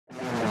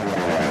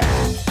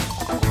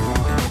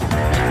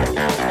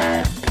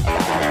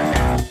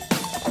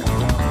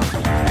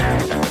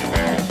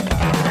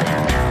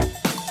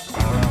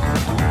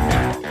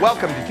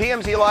Welcome to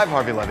TMZ Live.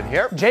 Harvey Levin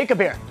here. Jacob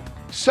here.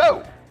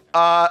 So,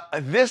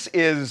 this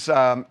is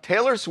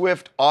Taylor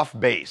Swift off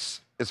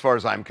base, as far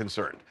as I'm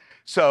concerned.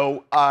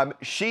 So,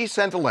 she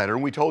sent a letter,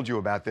 and we told you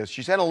about this.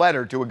 She sent a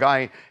letter to a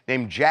guy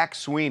named Jack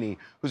Sweeney,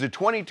 who's a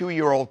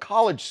 22-year-old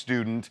college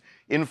student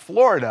in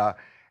Florida,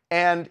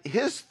 and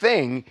his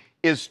thing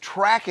is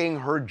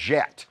tracking her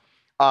jet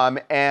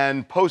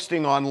and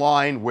posting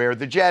online where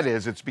the jet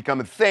is. It's become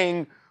a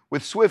thing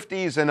with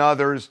Swifties and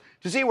others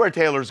to see where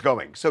Taylor's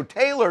going. So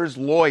Taylor's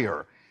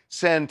lawyer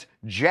sent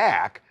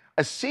Jack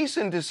a cease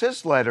and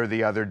desist letter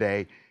the other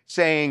day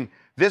saying,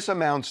 this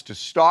amounts to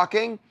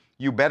stalking,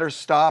 you better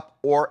stop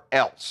or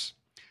else.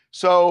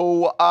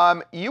 So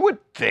you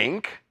would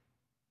think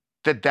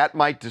that that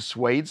might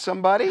dissuade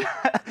somebody?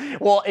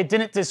 Well, it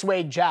didn't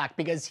dissuade Jack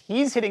because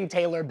he's hitting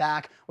Taylor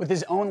back with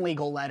his own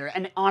legal letter.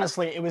 And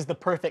honestly, it was the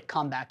perfect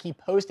comeback. He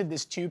posted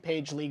this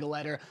 2-page legal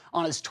letter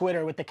on his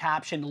Twitter with the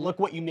caption, "Look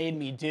what you made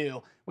me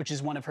do," which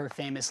is one of her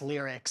famous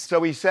lyrics.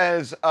 So he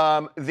says,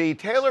 the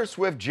Taylor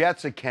Swift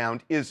Jets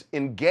account is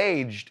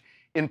engaged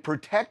in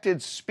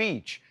protected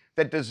speech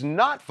that does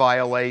not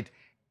violate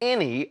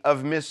any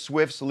of Miss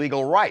Swift's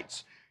legal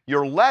rights.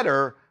 Your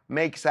letter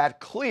makes that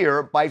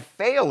clear by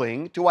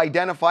failing to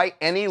identify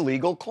any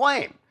legal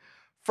claim.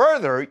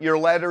 Further, your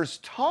letter's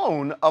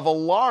tone of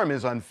alarm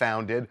is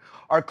unfounded.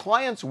 Our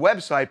client's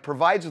website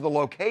provides the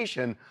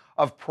location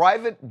of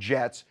private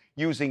jets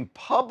using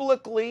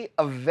publicly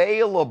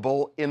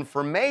available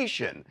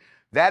information.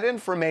 That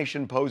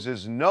information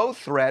poses no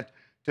threat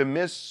to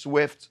Miss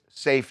Swift's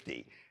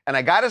safety. And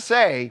I gotta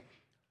say,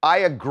 I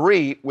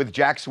agree with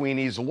Jack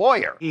Sweeney's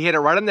lawyer. He hit it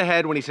right on the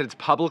head when he said it's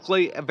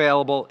publicly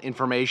available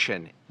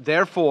information.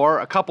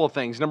 Therefore, a couple of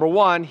things. Number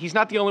one, he's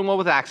not the only one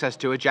with access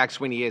to it. Jack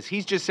Sweeney is.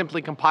 He's just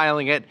simply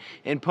compiling it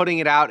and putting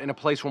it out in a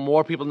place where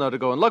more people know to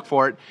go and look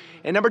for it.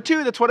 And number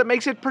two, that's what it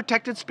makes it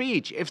protected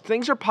speech. If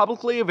things are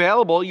publicly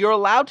available, you're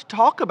allowed to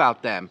talk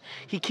about them.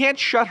 He can't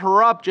shut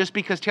her up just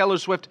because Taylor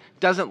Swift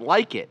doesn't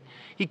like it.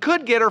 He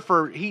could get her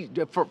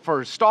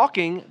for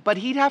stalking, but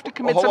he'd have to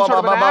commit some sort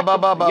of an act.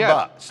 I'm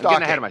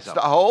getting ahead of myself.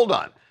 Hold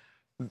on.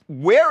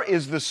 Where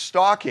is the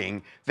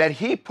stalking that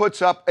he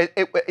puts up?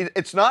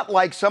 It's not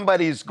like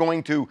somebody's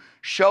going to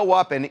show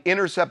up and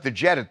intercept the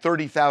jet at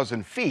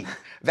 30,000 feet.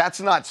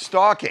 That's not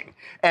stalking.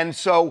 And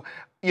so,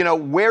 you know,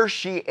 where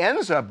she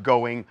ends up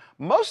going,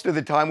 most of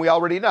the time we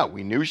already know.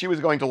 We knew she was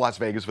going to Las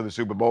Vegas for the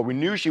Super Bowl. We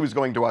knew she was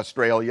going to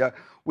Australia.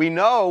 We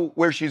know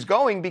where she's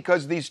going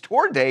because these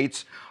tour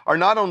dates are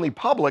not only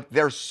public,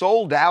 they're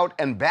sold out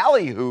and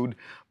ballyhooed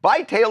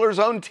by Taylor's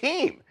own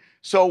team.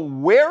 So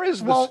where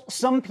is the... Well,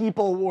 some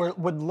people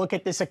would look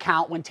at this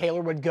account when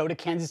Taylor would go to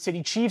Kansas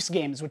City Chiefs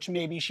games, which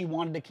maybe she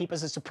wanted to keep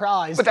as a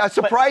surprise. But that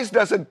surprise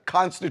doesn't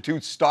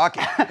constitute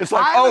stalking. It's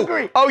like,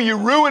 agree. Oh, you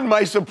ruined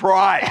my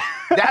surprise.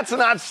 That's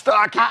not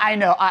stalking. I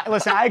know.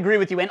 Listen, I agree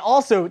with you. And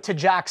also, to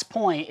Jack's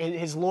point,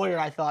 his lawyer,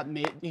 I thought,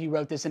 he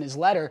wrote this in his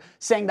letter,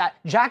 saying that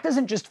Jack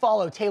doesn't just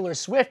follow Taylor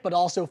Swift, but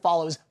also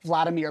follows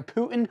Vladimir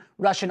Putin,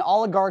 Russian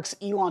oligarchs,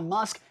 Elon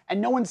Musk, and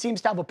no one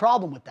seems to have a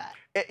problem with that.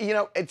 You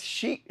know,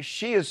 she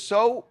is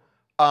so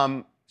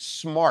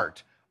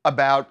smart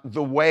about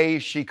the way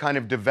she kind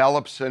of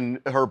develops in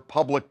her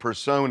public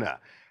persona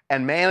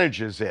and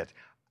manages it.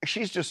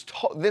 She's just,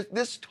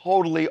 this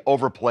totally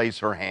overplays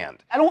her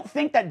hand. I don't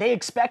think that they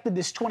expected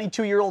this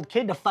 22-year-old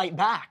kid to fight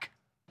back.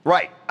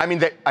 Right. I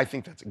mean, I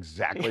think that's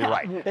exactly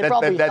right. They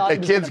probably that thought the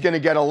kid's going to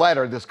get a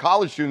letter, this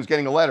college student's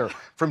getting a letter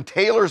from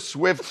Taylor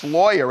Swift's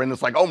lawyer, and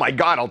it's like, oh my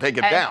God, I'll take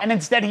it down. And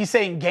instead he's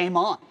saying, game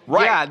on.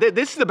 Right. Yeah,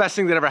 this is the best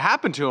thing that ever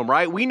happened to him,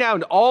 right? We now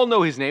all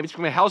know his name. It's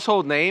become a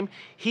household name.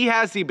 He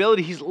has the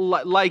ability, he's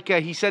like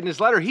he said in his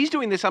letter, he's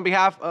doing this on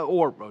behalf,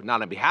 or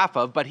not on behalf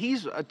of, but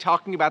he's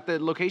talking about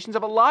the locations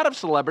of a lot of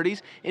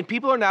celebrities, and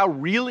people are now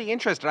really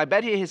interested. I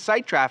bet his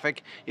site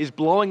traffic is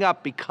blowing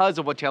up because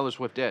of what Taylor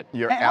Swift did.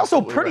 You're and also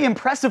absolutely pretty right.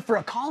 impressive for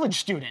a college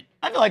student.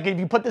 I feel like if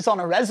you put this on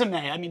a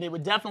resume, I mean, it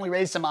would definitely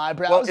raise some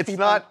eyebrows.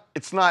 Well,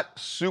 it's not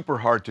super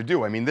hard to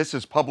do. I mean, this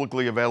is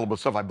publicly available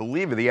stuff. I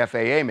believe the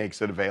FAA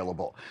makes it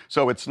available.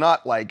 So it's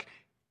not like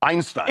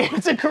Einstein.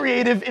 It's a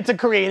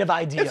creative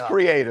idea. It's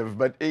creative,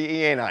 but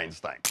he ain't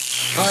Einstein.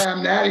 Hi,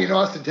 I'm Natty in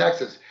Austin,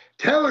 Texas.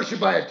 Taylor should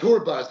buy a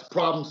tour bus,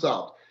 problem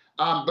solved.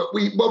 But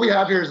what we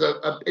have here is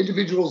a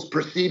individual's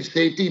perceived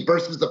safety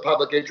versus the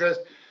public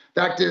interest.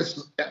 Fact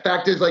is,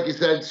 like you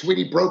said,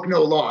 Sweeney broke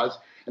no laws.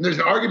 And there's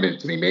an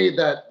argument to be made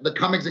that the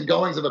comings and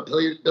goings of a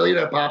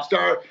billionaire pop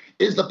star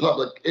is the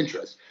public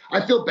interest.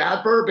 I feel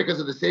bad for her because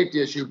of the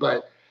safety issue,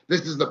 but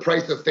this is the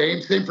price of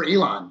fame. Same for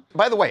Elon.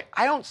 By the way,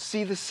 I don't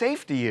see the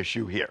safety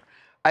issue here.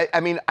 I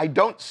mean, I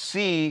don't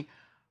see,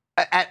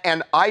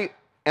 and I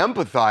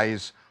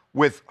empathize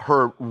with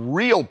her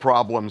real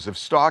problems of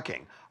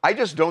stalking. I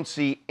just don't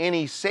see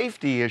any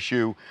safety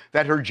issue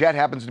that her jet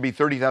happens to be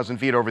 30,000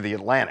 feet over the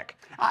Atlantic.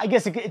 I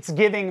guess it's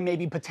giving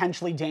maybe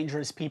potentially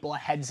dangerous people a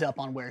heads up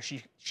on where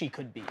she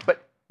could be.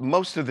 But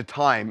most of the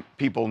time,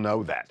 people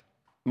know that.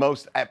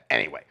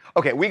 Anyway.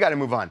 Okay, we got to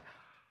move on.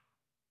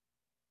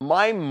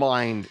 My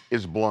mind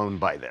is blown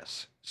by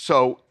this.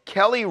 So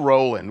Kelly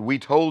Rowland, we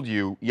told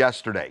you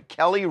yesterday,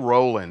 Kelly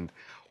Rowland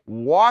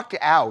walked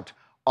out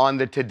on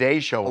the Today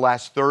Show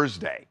last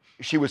Thursday.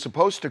 She was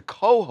supposed to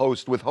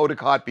co-host with Hoda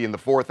Kotb in the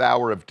 4th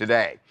hour of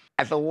Today.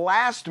 At the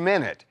last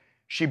minute,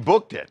 she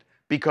booked it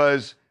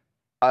because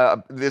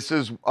this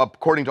is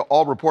according to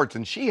all reports,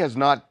 and she has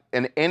not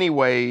in any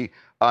way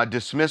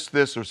dismissed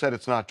this or said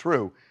it's not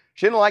true.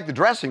 She didn't like the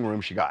dressing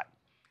room she got.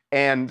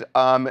 And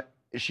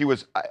she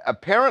was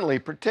apparently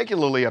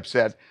particularly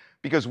upset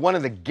because one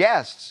of the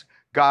guests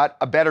got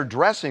a better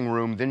dressing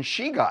room than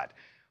she got.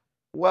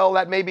 Well,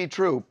 that may be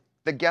true.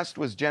 The guest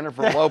was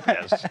Jennifer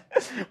Lopez.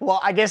 Well,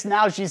 I guess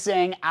now she's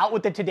saying out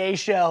with the Today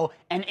Show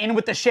and in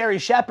with the Sherri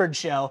Shepherd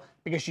Show,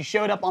 because she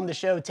showed up on the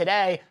show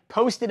today,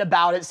 posted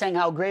about it, saying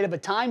how great of a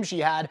time she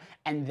had,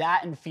 and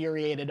that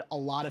infuriated a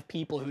lot of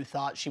people who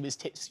thought she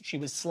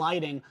was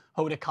slighting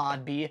Hoda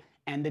Kotb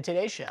and the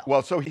Today Show.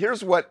 Well, so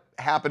here's what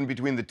happened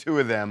between the two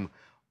of them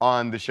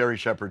on the Sherri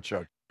Shepherd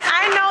Show.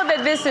 I know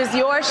that this is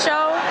your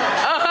show,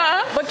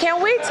 but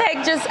can we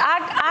take just,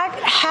 I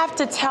have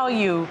to tell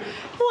you,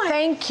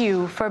 thank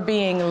you for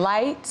being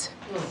light,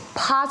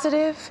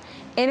 positive,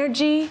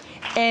 energy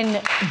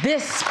in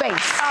this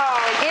space,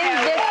 in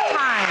this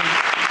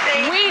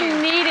time. We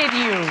needed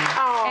you,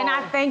 and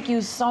I thank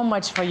you so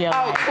much for your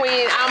life.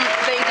 Queen,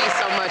 thank you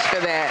so much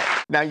for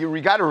that. Now, you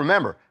got to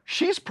remember,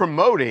 she's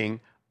promoting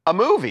a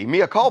movie,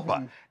 Mea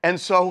Culpa. And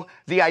so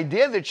the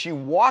idea that she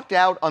walked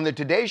out on the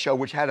Today Show,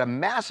 which had a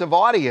massive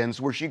audience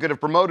where she could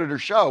have promoted her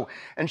show,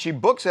 and she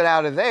books it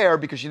out of there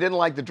because she didn't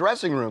like the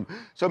dressing room.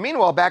 So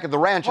meanwhile, back at the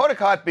ranch, Hoda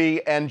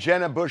Kotb and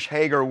Jenna Bush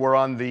Hager were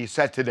on the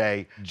set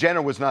today.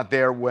 Jenna was not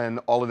there when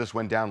all of this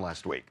went down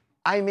last week.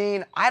 I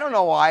mean, I don't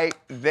know why.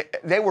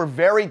 They were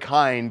very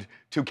kind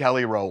to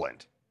Kelly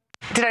Rowland.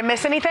 Did I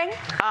miss anything?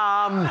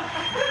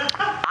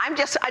 I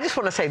just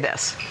want to say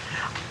this.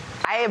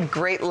 I have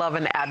great love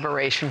and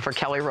admiration for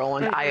Kelly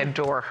Rowland. I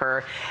adore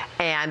her,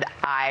 and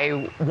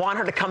I want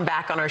her to come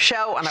back on our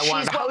show, and I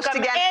want her to host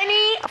again.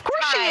 Of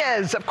course she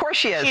is. Of course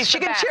she is. She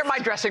can share my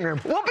dressing room.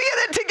 We'll be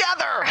in it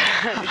together.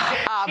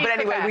 But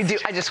anyway, we do.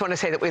 I just want to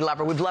say that we love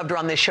her. We've loved her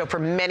on this show for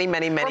many,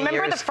 many, many years.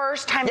 Remember the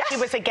first time she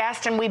was a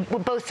guest, and we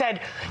both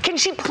said, "Can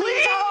she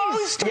please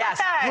host with us?"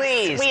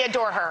 Please. We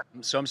adore her.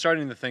 So I'm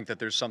starting to think that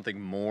there's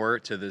something more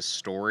to this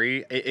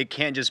story. It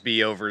can't just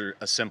be over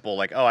a simple,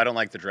 like, oh, I don't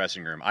like the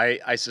dressing room.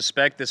 I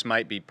suspect this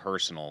might be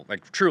personal,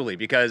 like truly,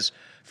 because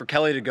for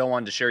Kelly to go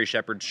on to Sherri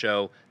Shepherd's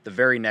show the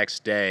very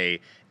next day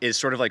is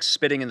sort of like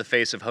spitting in the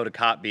face of Hoda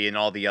Kotb and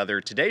all the other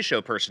Today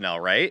Show personnel,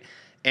 right?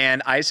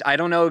 And I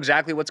don't know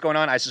exactly what's going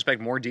on. I suspect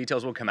more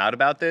details will come out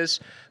about this.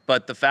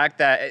 But the fact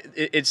that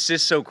it's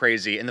just so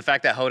crazy, and the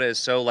fact that Hoda is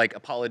so like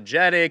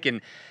apologetic,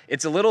 and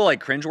it's a little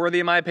like cringeworthy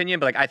in my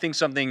opinion. But like I think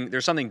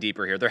there's something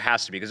deeper here. There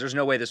has to be, because there's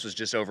no way this was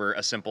just over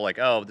a simple like,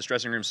 oh, this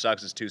dressing room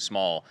sucks, it's too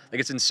small.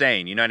 Like it's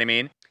insane. You know what I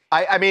mean?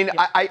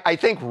 I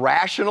think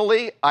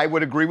rationally I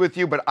would agree with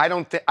you, but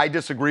I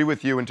disagree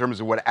with you in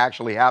terms of what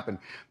actually happened,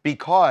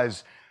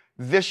 because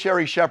this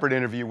Sherri Shepherd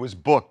interview was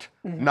booked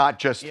not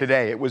just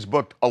today. It was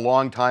booked a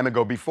long time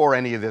ago before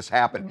any of this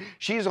happened.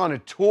 She's on a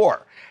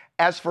tour.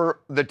 As for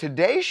the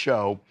Today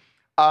Show,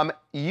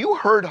 you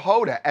heard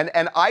Hoda,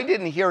 and I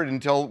didn't hear it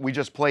until we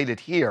just played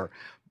it here,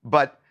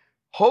 but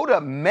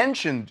Hoda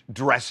mentioned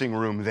dressing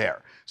room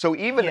there. So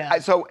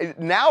so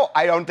now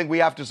I don't think we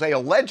have to say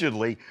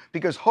allegedly,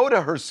 because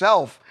Hoda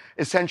herself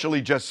essentially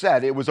just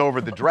said it was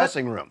over the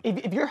dressing room.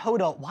 If you're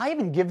Hoda, why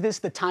even give this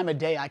the time of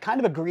day? I kind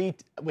of agree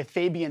with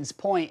Fabian's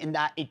point in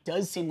that it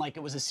does seem like it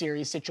was a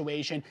serious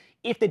situation.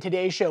 If the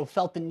Today Show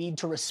felt the need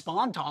to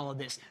respond to all of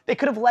this, they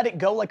could have let it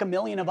go like a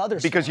million of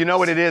others. Because you know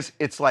what it is?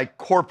 It's like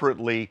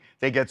corporately,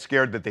 they get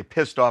scared that they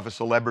pissed off a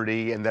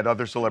celebrity and that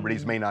other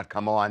celebrities may not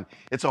come on.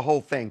 It's a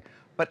whole thing.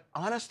 But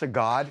honest to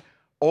God,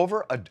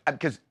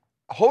 because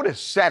Hoda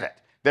said it,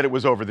 that it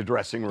was over the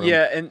dressing room.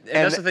 Yeah, and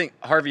that's the thing,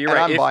 Harvey, you're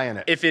right. I'm buying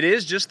it. If it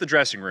is just the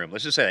dressing room,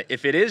 let's just say that.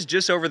 If it is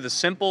just over the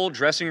simple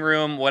dressing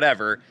room,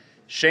 whatever,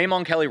 shame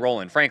on Kelly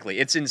Rowland, frankly.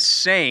 It's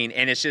insane,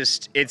 and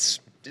it's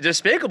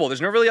despicable.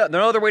 There's no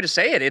other way to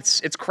say it.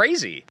 It's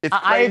crazy.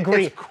 I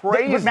agree. It's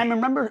crazy.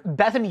 Remember,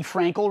 Bethany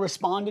Frankel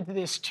responded to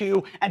this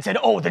too and said,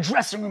 "Oh, the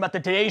dressing room at the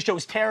Today Show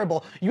is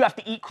terrible. You have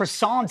to eat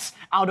croissants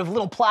out of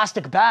little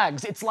plastic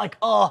bags." It's like,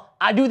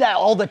 I do that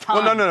all the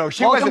time. No.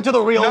 Welcome to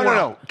the real world.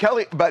 No.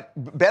 Kelly, but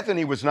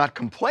Bethany was not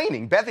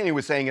complaining. Bethany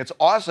was saying it's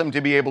awesome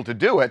to be able to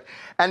do it,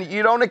 and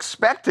you don't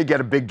expect to get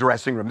a big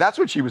dressing room. That's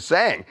what she was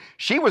saying.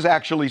 She was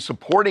actually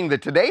supporting the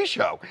Today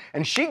Show,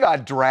 and she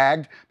got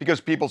dragged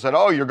because people said,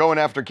 "Oh, you're going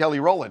after Kelly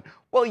Rowland."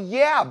 Well,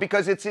 yeah,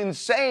 because it's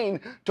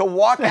insane to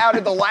walk out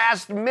at the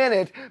last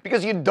minute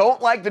because you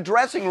don't like the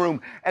dressing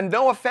room. And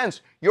no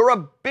offense, you're a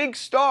big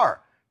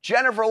star.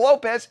 Jennifer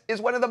Lopez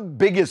is one of the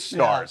biggest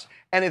stars.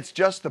 And it's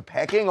just the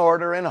pecking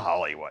order in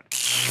Hollywood.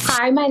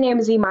 Hi, my name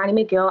is Imani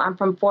McGill. I'm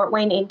from Fort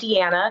Wayne,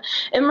 Indiana.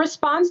 In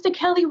response to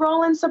Kelly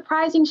Rowland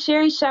surprising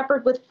Sherri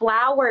Shepherd with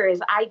flowers,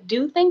 I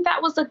do think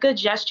that was a good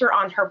gesture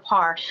on her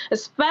part,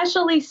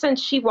 especially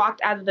since she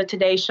walked out of the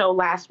Today Show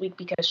last week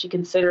because she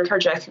considered her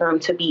dressing room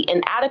to be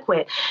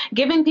inadequate.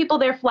 Giving people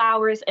their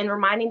flowers and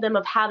reminding them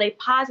of how they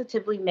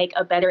positively make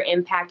a better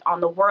impact on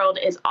the world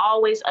is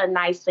always a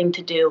nice thing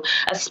to do,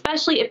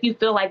 especially if you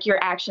feel like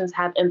your actions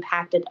have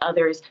impacted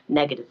others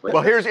negatively.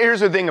 Well, here's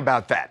the thing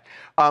about that.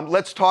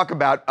 Let's talk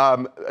about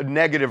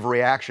negative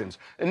reactions.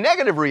 A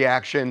negative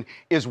reaction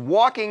is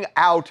walking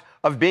out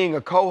of being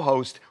a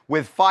co-host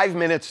with 5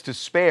 minutes to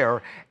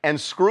spare and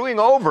screwing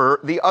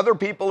over the other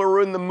people who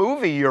are in the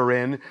movie you're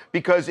in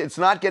because it's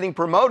not getting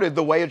promoted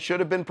the way it should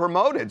have been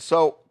promoted.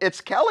 So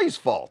it's Kelly's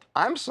fault.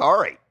 I'm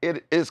sorry.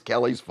 It is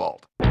Kelly's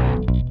fault.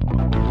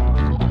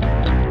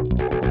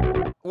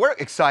 We're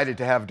excited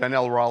to have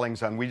Donnell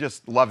Rawlings on. We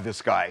just love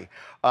this guy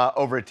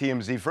over at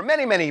TMZ for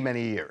many, many,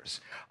 many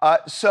years.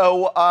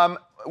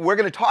 We're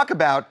going to talk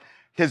about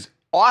his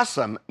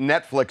awesome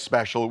Netflix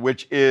special,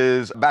 which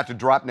is about to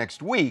drop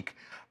next week.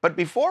 But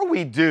before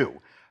we do,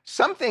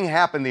 something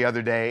happened the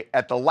other day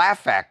at the Laugh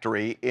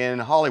Factory in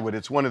Hollywood.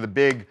 It's one of the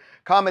big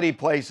comedy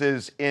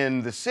places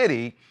in the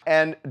city.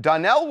 And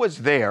Donnell was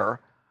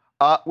there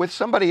with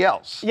somebody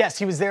else. Yes,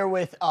 he was there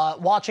with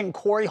watching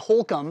Corey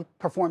Holcomb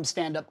perform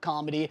stand-up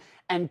comedy,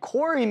 and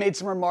Corey made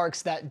some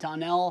remarks that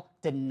Donnell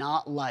did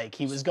not like.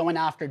 He was going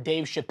after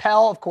Dave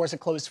Chappelle, of course, a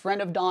close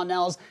friend of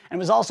Donnell's, and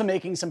was also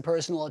making some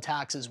personal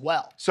attacks as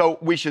well. So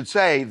we should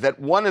say that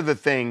one of the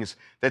things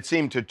that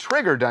seemed to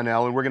trigger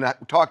Donnell, and we're going to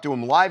talk to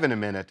him live in a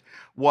minute,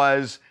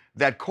 was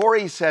that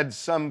Corey said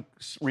some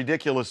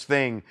ridiculous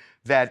thing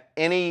that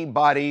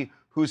anybody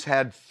who's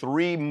had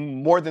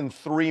more than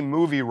three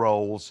movie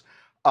roles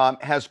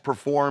has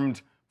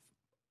performed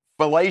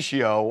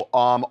fellatio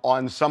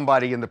on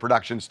somebody in the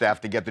production staff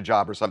to get the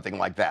job or something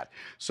like that.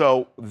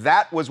 So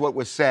that was what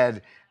was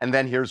said, and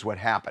then here's what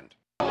happened.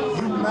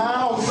 You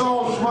mouth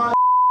off my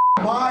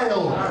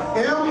mild,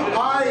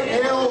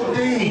 M-I-L-D.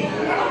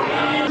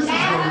 This is the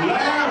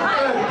Laugh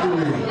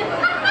Factory.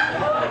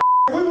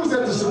 If we was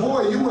at the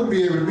Savoy, you wouldn't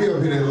be able to be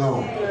up here that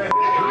long.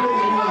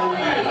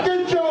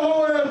 Get your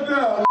whole ass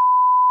down.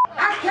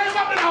 I came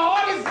up in the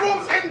hardest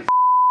rooms in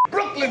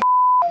Brooklyn.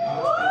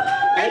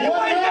 And you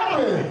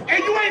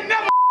ain't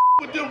never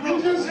with them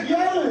rooms. You just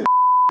yelling.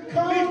 Because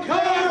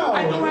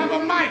I don't have a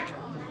mic.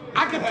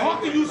 I can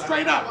talk to you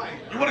straight up.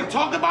 You want to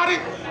talk about it?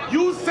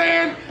 You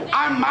saying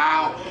I'm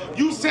mild.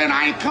 You saying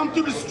I ain't come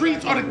through the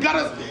streets or the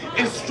gutters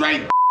is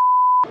straight.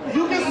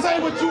 You can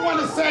say what you want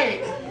to say.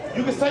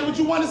 You can say what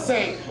you want to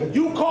say.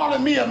 You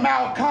calling me a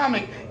mild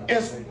comic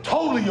is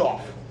totally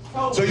off.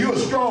 So you a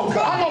strong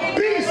comic. I'm a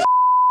beast.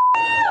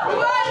 I'm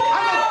a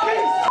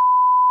beast.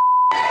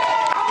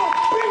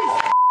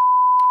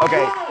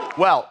 Okay,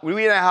 well, we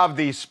now have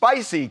the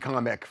spicy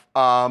comic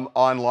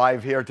on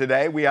live here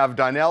today. We have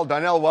Donnell.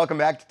 Donnell, welcome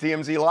back to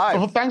TMZ Live.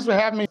 Well, thanks for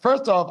having me.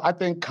 First off, I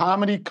think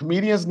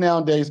comedians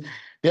nowadays,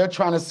 they're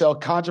trying to sell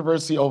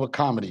controversy over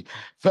comedy.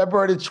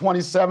 February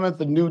 27th,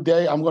 the new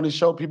day, I'm going to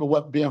show people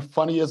what being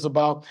funny is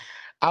about.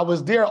 I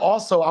was there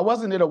also. I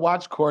wasn't there to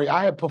watch Corey.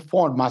 I had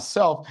performed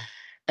myself,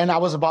 and I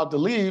was about to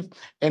leave,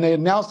 and they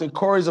announced that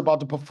Corey's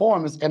about to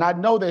perform. And I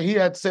know that he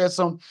had said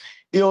some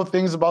ill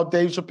things about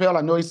Dave Chappelle.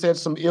 I know he said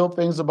some ill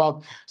things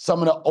about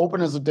some of the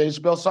openers of Dave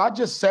Chappelle. So I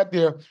just sat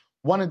there,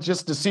 wanted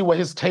just to see what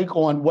his take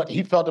on what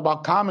he felt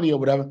about comedy or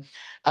whatever.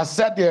 I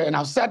sat there and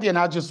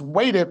I just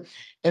waited.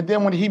 And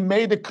then when he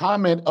made the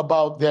comment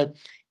about that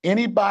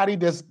anybody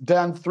that's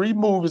done 3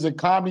 movies in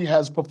comedy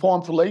has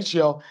performed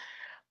fellatio,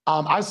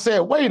 I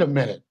said, wait a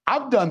minute,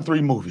 I've done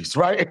 3 movies,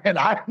 right? And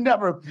I've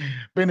never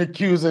been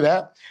accused of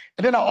that.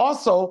 And then I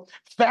also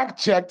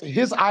fact-checked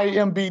his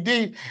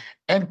IMDb,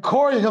 and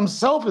Corey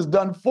himself has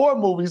done 4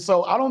 movies,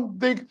 so I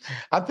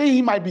think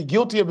he might be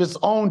guilty of his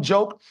own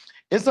joke.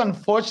 It's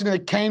unfortunate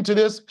it came to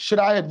this. Should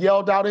I have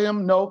yelled out at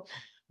him? No.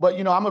 But,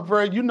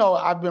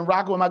 I've been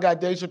rocking with my guy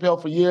Dave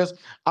Chappelle for years.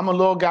 I'm a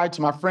loyal guy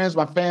to my friends,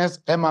 my fans,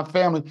 and my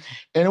family.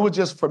 And it was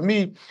just, for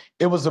me,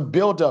 it was a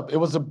buildup. It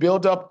was a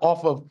buildup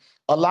off of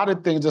a lot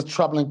of things that's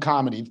troubling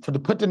comedy. To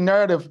put the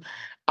narrative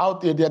out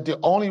there that the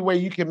only way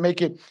you can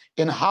make it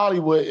in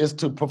Hollywood is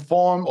to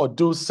perform or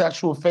do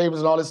sexual favors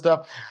and all this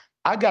stuff,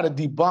 I got to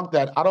debunk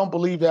that. I don't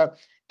believe that.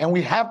 And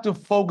we have to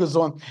focus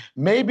on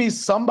maybe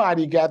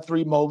somebody got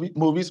 3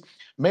 movies.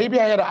 Maybe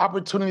I had an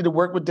opportunity to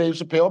work with Dave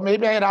Chappelle.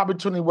 Maybe I had an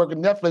opportunity to work with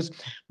Netflix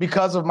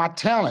because of my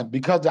talent,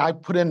 because I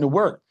put in the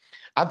work.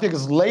 I think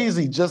it's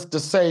lazy just to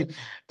say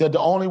that the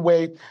only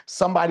way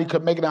somebody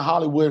could make it in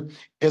Hollywood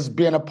is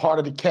being a part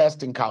of the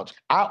casting couch.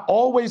 I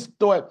always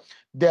thought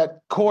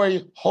that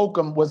Corey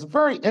Holcomb was a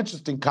very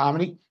interesting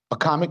comic.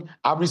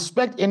 I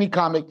respect any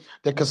comic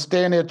that can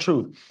stand their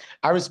truth.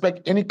 I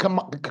respect any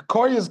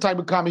Corey is the type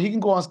of comic, he can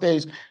go on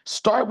stage,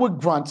 start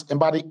with grunts, and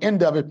by the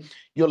end of it,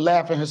 you're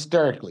laughing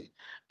hysterically.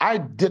 I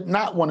did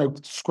not want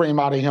to scream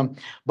out at him,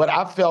 but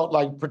I felt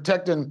like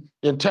protecting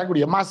the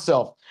integrity of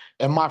myself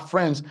and my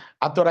friends,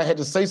 I thought I had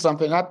to say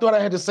something. I thought I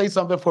had to say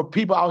something for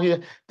people out here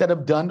that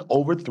have done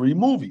over 3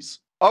 movies.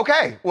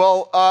 Okay,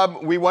 well,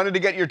 we wanted to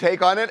get your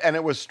take on it, and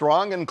it was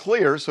strong and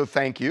clear, so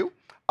thank you.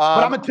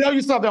 But I'm gonna tell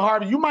you something,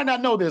 Harvey. You might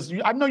not know this.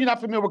 I know you're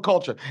not familiar with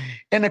culture.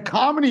 In the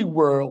comedy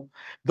world,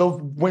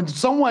 when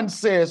someone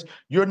says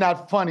you're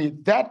not funny,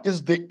 that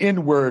is the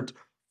N word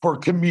for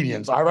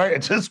comedians. All right, I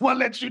just want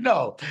to let you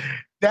know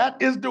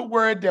that is the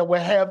word that will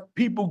have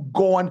people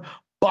going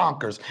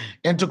bonkers.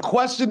 And to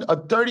question a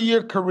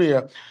 30-year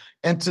career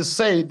and to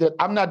say that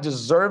I'm not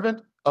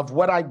deserving of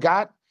what I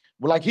got.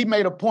 Like he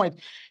made a point.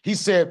 He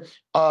said,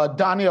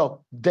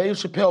 Donnell, Dave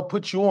Chappelle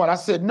put you on. I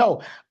said,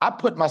 no, I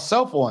put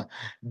myself on.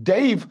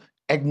 Dave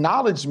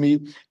acknowledged me,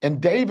 and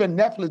Dave and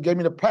Netflix gave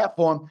me the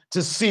platform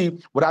to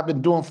see what I've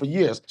been doing for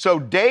years. So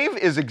Dave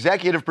is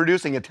executive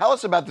producing it. Tell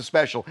us about the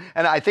special.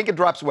 And I think it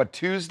drops, what,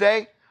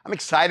 Tuesday? I'm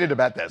excited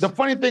about this. The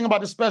funny thing about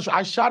the special,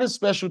 I shot a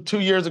special 2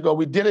 years ago.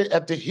 We did it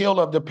at the heel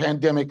of the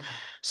pandemic.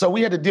 So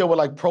we had to deal with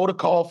like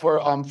protocol for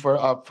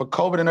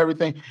COVID and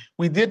everything.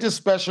 We did this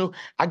special.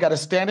 I got a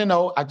standing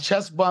O. I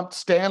chest bumped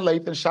Stan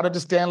Lathan. Shout out to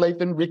Stan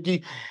Lathan,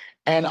 Ricky,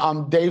 and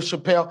Dave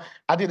Chappelle.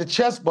 I did a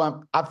chest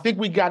bump. I think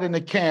we got in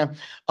the can.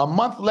 A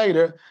month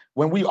later,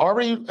 when we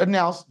already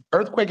announced,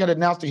 Earthquake had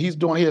announced that he's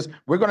doing his,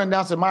 we're going to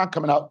announce that mine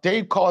coming out.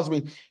 Dave calls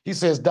me. He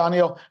says,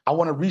 Donnell, I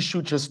want to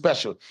reshoot your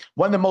special.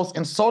 One of the most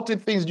insulting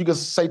things you can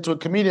say to a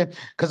comedian,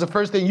 because the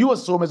first thing you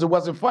assume is it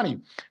wasn't funny.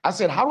 I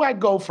said, how do I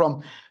go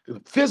from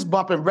fist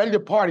bumping, ready to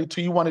party,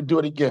 to you want to do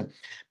it again?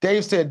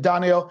 Dave said,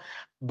 Donnell,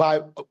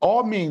 by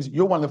all means,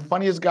 you're one of the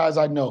funniest guys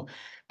I know.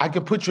 I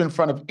could put you in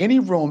front of any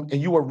room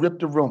and you will rip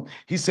the room.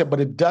 He said,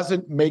 but it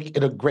doesn't make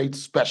it a great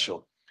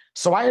special.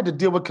 So I had to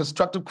deal with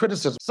constructive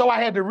criticism. So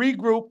I had to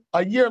regroup.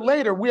 A year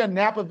later, we're in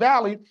Napa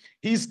Valley.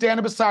 He's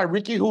standing beside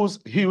Ricky Hughes,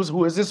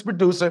 who is his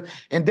producer,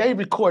 and Dave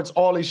records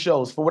all his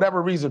shows for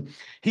whatever reason.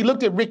 He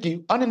looked at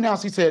Ricky,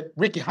 unannounced. He said,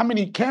 Ricky, how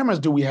many cameras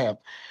do we have?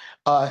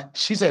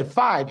 She said,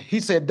 5. He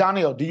said,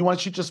 Donnell, do you want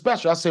to shoot your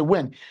special? I said,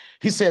 when?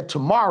 He said,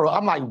 tomorrow.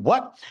 I'm like,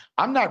 what?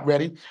 I'm not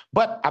ready.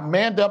 But I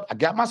manned up. I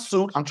got my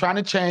suit. I'm trying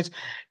to change.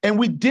 And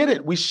we did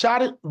it. We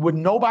shot it with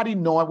nobody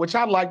knowing, which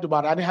I liked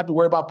about it. I didn't have to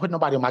worry about putting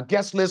nobody on my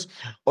guest list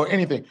or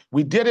anything.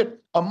 We did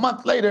it. A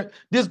month later,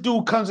 this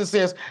dude comes and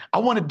says, I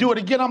want to do it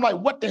again. I'm like,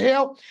 what the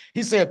hell?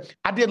 He said,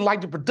 I didn't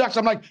like the production.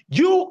 I'm like,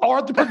 you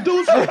are the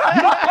producer. You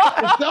don't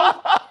like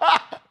yourself.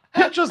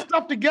 Get your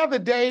stuff together,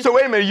 Dave. So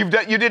wait a minute,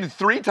 you did it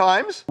 3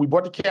 times? We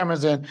brought the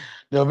cameras in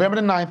November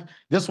the 9th.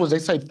 This was, they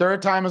say, 3rd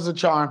time is a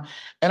charm.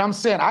 And I'm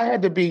saying I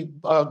had to be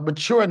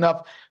mature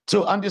enough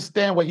to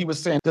understand what he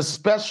was saying. The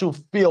special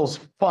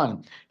feels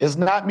fun. It's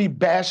not me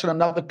bashing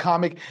another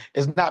comic.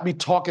 It's not me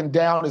talking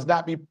down. It's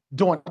not me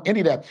doing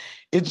any of that.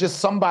 It's just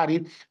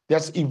somebody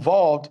that's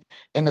evolved,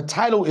 and the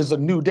title is A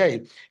New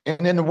Day.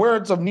 And in the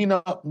words of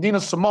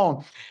Nina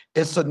Simone,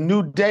 it's a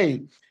new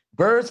day.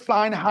 Birds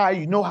flying high,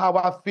 you know how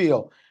I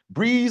feel.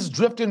 Breeze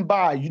drifting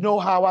by, you know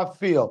how I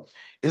feel.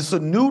 It's a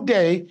new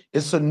day,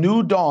 it's a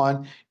new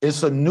dawn,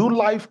 it's a new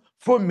life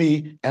for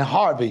me and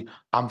Harvey.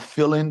 I'm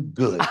feeling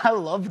good. I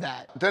love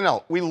that.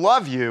 Donnell, we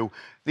love you.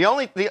 The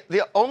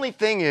only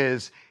thing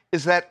is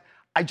that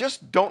I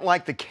just don't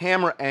like the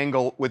camera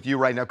angle with you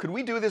right now. Could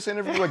we do this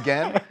interview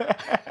again?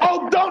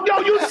 Oh, don't, no,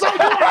 you're a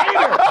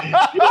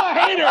hater. You're a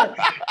hater.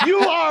 You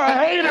are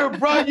a hater,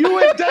 bro. You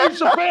and Dave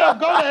Chappelle,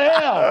 go to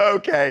hell.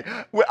 Okay.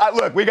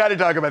 Look, we got to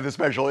talk about this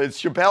special.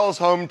 It's Chappelle's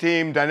Home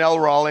Team, Donnell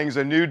Rawlings,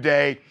 A New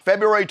Day,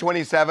 February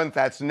 27th.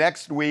 That's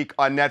next week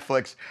on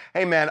Netflix.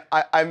 Hey, man,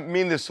 I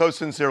mean this so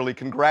sincerely.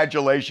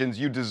 Congratulations.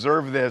 You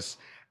deserve this,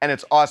 and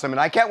it's awesome, and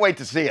I can't wait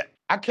to see it.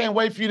 I can't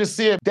wait for you to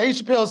see it. Dave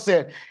Chappelle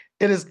said,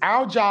 it is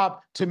our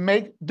job to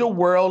make the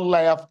world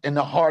laugh in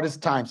the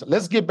hardest times.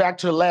 Let's get back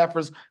to the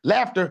laughers.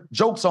 Laughter,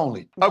 jokes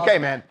only. Okay,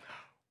 man.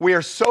 We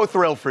are so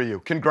thrilled for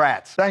you.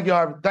 Congrats. Thank you,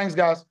 Harvey. Thanks,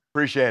 guys.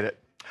 Appreciate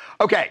it.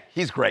 Okay,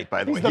 he's great,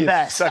 by the way. He's the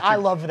best. I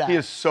love that. He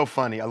is so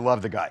funny. I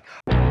love the guy.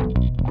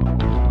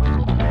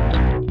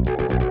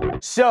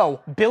 So,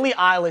 Billie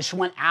Eilish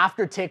went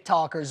after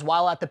TikTokers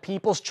while at the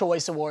People's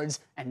Choice Awards,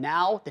 and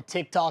now the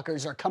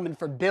TikTokers are coming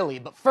for Billie.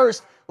 But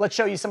first, let's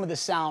show you some of the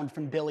sound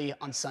from Billie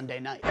on Sunday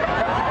night.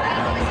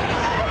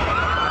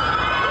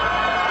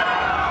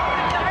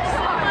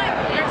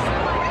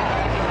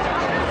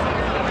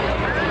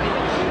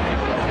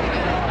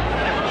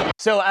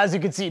 So as you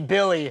can see,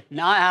 Billie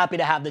not happy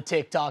to have the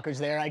TikTokers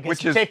there. I guess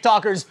Which is,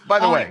 TikTokers, by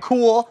the way,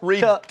 cool,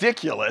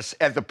 ridiculous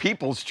at the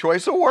People's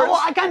Choice Awards.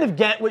 Well, I kind of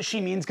get what she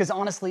means because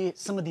honestly,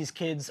 some of these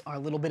kids are a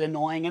little bit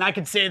annoying, and I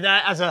could say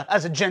that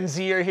as a Gen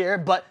Zer here.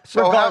 But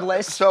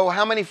regardless, so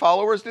how many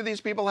followers do these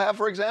people have,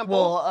 for example?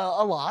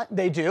 Well, a lot.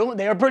 They do.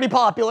 They are pretty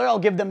popular. I'll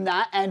give them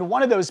that. And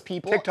one of those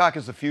people. TikTok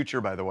is the future,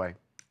 by the way.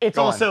 It's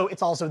also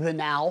the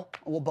now,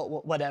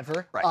 but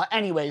whatever. Right.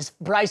 Anyways,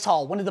 Bryce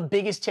Hall, one of the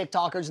biggest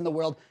TikTokers in the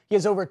world. He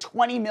has over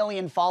 20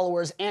 million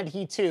followers, and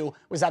he too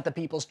was at the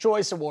People's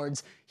Choice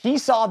Awards. He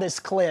saw this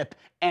clip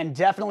and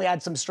definitely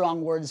had some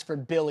strong words for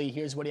Billie.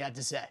 Here's what he had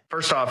to say.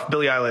 First off,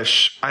 Billie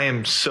Eilish, I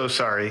am so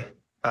sorry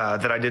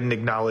that I didn't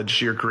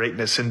acknowledge your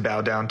greatness and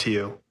bow down to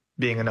you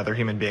being another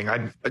human being.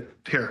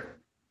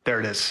 There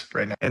it is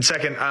right now. And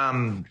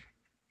second,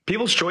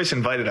 People's Choice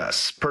invited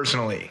us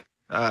personally.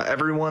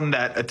 Everyone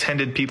that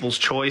attended People's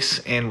Choice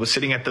and was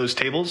sitting at those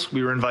tables,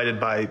 we were invited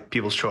by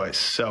People's Choice.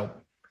 So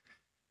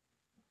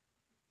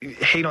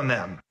hate on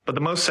them. But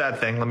the most sad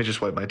thing, let me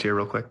just wipe my tear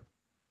real quick.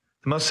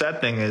 The most sad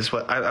thing is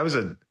I was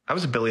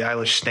a Billie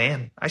Eilish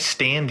stan. I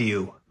stand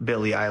you,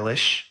 Billie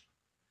Eilish.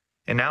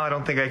 And now I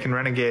don't think I can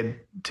renegade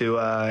to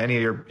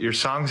any of your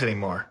songs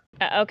anymore.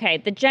 Okay,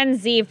 the Gen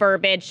Z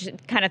verbiage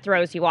kind of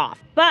throws you off.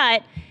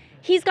 But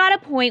he's got a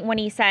point when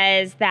he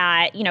says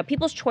that, you know,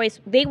 People's Choice,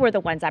 they were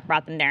the ones that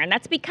brought them there. And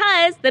that's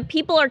because the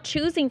people are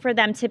choosing for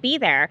them to be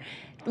there.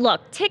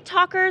 Look,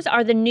 TikTokers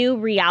are the new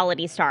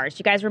reality stars.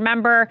 You guys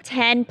remember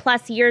 10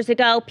 plus years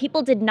ago,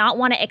 people did not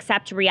want to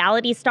accept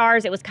reality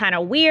stars. It was kind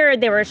of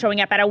weird. They were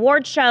showing up at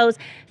award shows.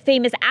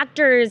 Famous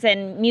actors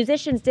and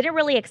musicians didn't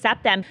really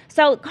accept them.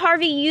 So,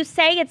 Harvey, you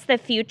say it's the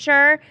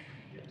future.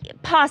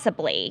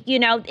 Possibly. You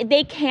know,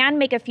 they can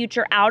make a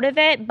future out of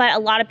it, but a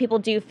lot of people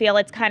do feel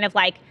it's kind of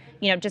like,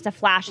 you know, just a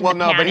flash in the pan.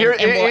 Well, no, but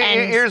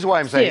here's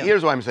why I'm saying. soon.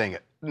 Here's why I'm saying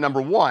it.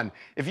 Number one,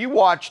 if you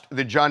watched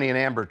the Johnny and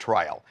Amber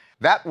trial,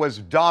 that was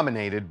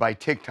dominated by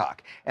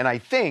TikTok. And I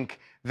think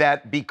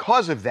that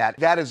because of that,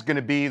 that is going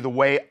to be the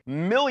way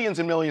millions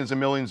and millions and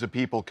millions of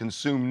people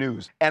consume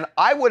news. And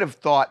I would have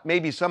thought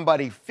maybe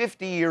somebody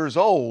 50 years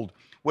old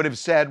would have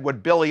said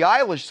what Billie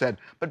Eilish said,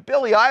 but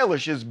Billie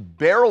Eilish is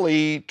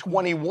barely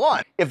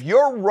 21. If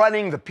you're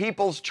running the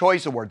People's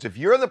Choice Awards, if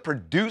you're the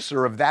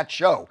producer of that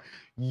show,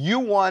 you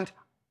want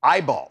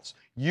eyeballs.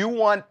 You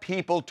want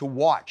people to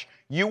watch.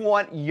 You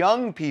want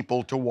young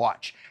people to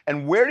watch.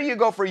 And where do you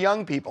go for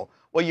young people?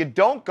 Well, you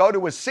don't go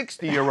to a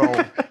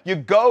 60-year-old. You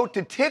go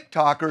to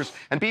TikTokers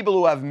and people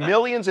who have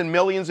millions and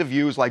millions of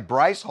views like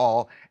Bryce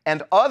Hall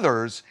and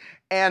others.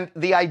 And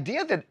the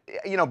idea that,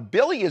 you know,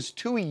 Billie is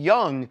too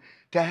young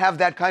to have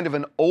that kind of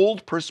an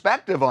old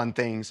perspective on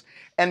things.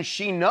 And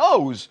she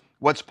knows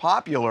what's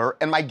popular.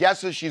 And my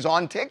guess is she's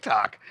on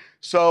TikTok.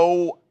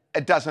 So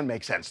it doesn't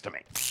make sense to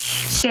me.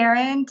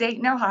 Sharon,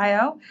 Dayton,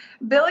 Ohio.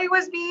 Billie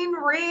was being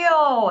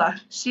real.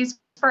 She's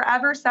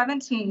forever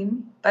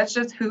 17. That's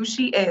just who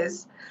she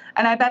is.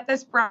 And I bet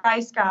this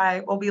Bryce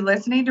guy will be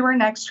listening to her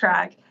next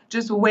track,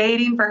 just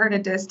waiting for her to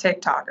diss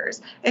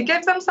TikTokers. It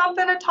gives them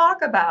something to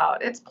talk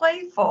about. It's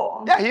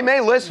playful. Yeah, he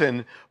may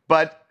listen,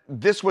 but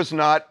this was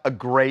not a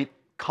great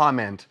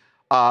comment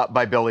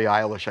by Billie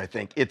Eilish, I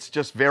think. It's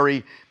just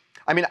very,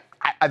 I mean,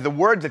 the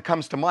word that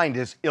comes to mind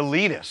is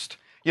elitist.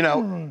 You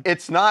know,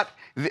 it's not,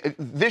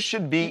 this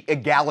should be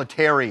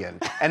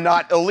egalitarian and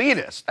not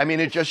elitist. I mean,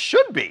 it just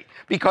should be,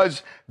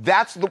 because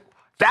that's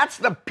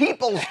the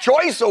People's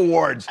Choice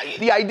Awards.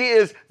 The idea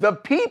is the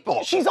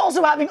people. She's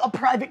also having a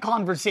private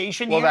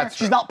conversation here. That's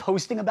She's true. not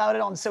posting about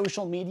it on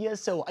social media,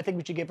 so I think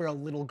we should give her a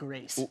little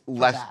grace.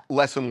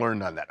 Lesson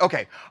learned on that.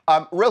 Okay,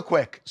 real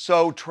quick.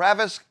 So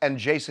Travis and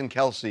Jason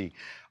Kelce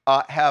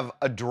have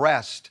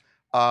addressed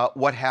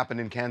what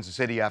happened in Kansas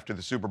City after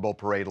the Super Bowl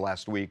parade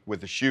last week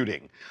with the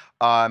shooting.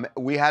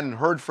 We hadn't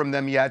heard from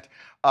them yet.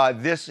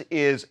 This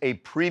is a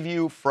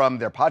preview from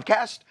their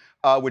podcast,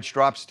 which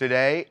drops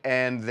today,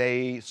 and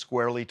they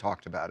squarely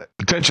talked about it.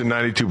 Attention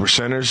 92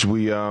 percenters,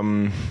 we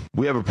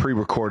have a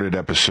pre-recorded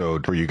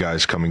episode for you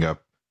guys coming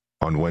up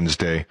on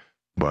Wednesday,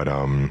 but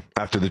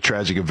after the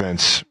tragic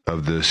events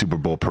of the Super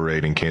Bowl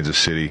parade in Kansas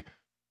City,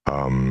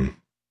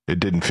 it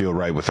didn't feel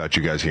right without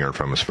you guys hearing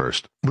from us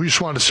first. We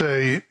just want to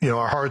say, you know,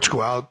 our hearts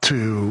go out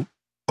to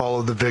all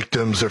of the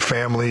victims, their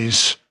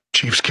families,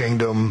 Chiefs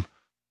Kingdom,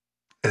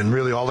 and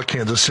really all of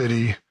Kansas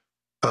City.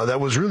 That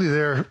was really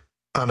there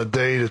on a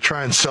day to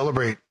try and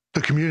celebrate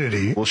the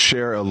community. We'll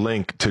share a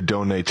link to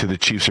donate to the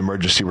Chiefs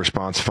Emergency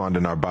Response Fund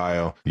in our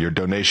bio. Your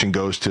donation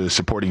goes to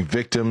supporting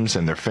victims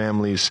and their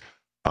families,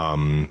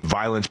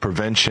 violence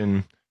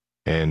prevention,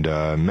 and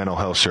mental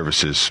health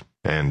services,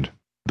 and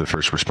the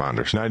first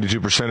responders. 92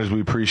 percenters, we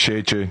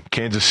appreciate you.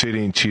 Kansas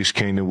City and Chiefs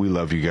Kingdom, we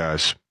love you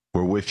guys.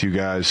 We're with you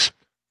guys,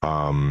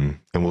 and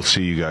we'll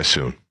see you guys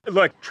soon.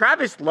 Look,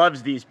 Travis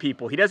loves these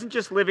people. He doesn't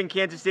just live in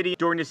Kansas City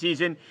during the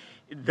season.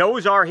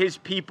 Those are his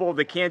people,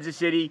 the Kansas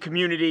City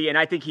community, and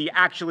I think he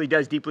actually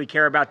does deeply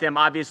care about them.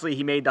 Obviously,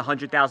 he made the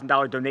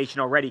 $100,000 donation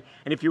already,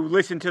 and if you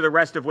listen to the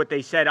rest of what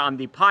they said on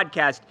the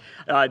podcast,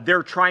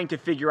 they're trying to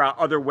figure out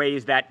other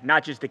ways that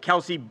not just the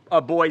Kelce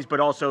boys, but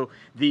also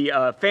the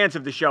fans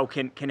of the show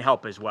can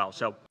help as well.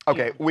 So,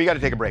 okay, we got to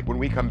take a break. When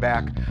we come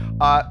back,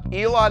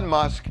 Elon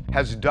Musk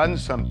has done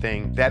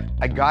something that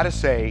I got to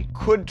say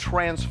could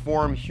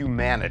transform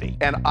humanity,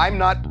 and I'm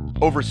not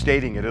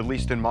overstating it, at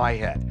least in my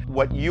head.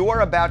 What you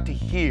are about to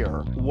hear,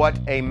 what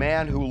a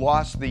man who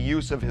lost the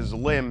use of his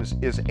limbs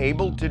is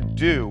able to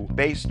do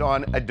based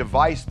on a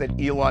device that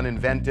Elon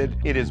invented,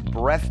 it is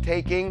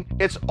breathtaking.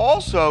 It's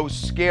also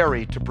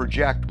scary to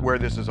project where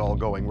this is all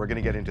going. We're going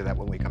to get into that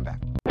when we come back.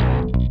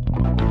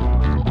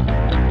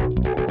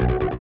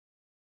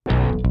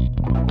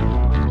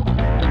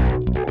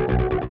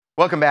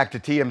 Welcome back to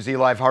TMZ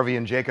Live. Harvey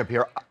and Jacob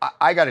here.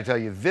 I got to tell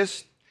you,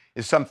 this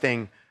is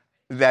something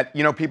that,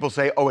 you know, people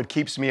say, oh, it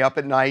keeps me up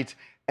at night,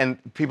 and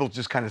people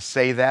just kind of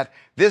say that.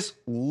 This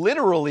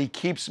literally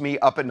keeps me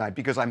up at night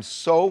because I'm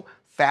so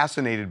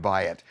fascinated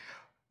by it.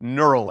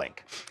 Neuralink.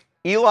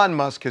 Elon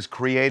Musk has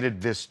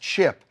created this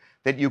chip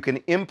that you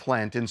can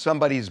implant in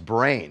somebody's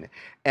brain.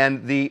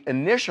 And the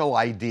initial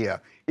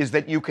idea is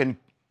that you can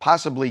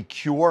possibly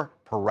cure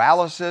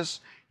paralysis,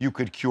 you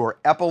could cure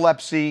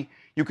epilepsy,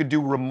 you could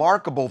do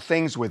remarkable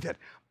things with it.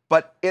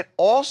 But it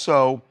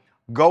also,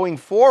 going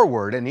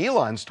forward, and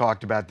Elon's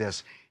talked about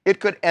this, it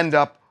could end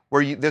up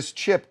where this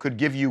chip could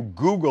give you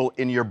Google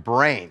in your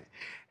brain.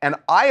 And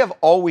I have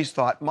always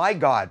thought, my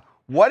God,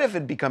 what if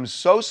it becomes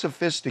so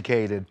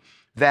sophisticated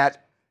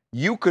that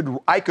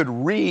I could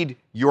read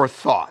your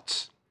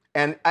thoughts?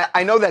 And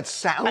I know that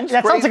sounds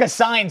That crazy. sounds like a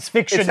science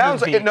fiction It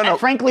sounds movie. like, no. And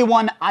frankly,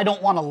 one I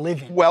don't want to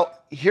live in. Well,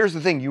 here's the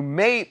thing. You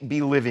may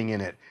be living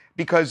in it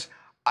because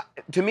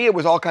to me it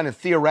was all kind of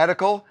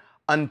theoretical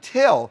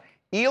until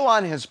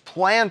Elon has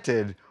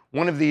planted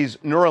one of these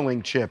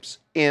Neuralink chips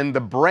in the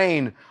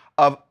brain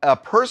of a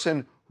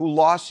person who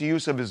lost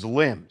use of his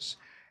limbs.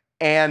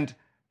 And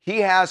he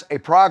has a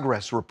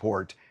progress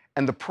report,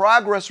 and the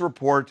progress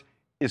report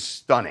is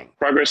stunning.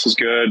 Progress is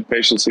good.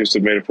 Patient seems to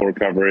have made a full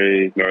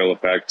recovery, no ill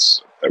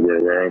effects that we're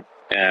aware of,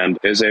 and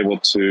is able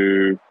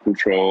to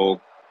control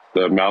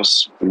the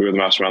mouse, move the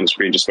mouse around the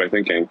screen just by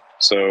thinking.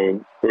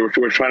 So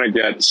we're trying to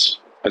get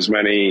as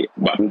many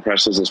button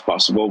presses as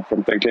possible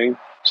from thinking.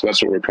 So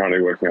that's what we're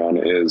currently working on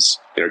is,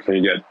 can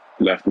you get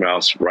left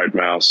mouse, right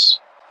mouse?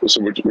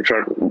 So we're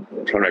trying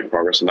to make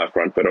progress on that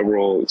front, but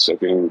overall it's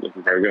looking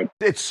very good.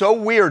 It's so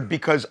weird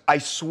because I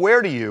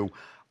swear to you,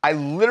 I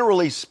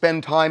literally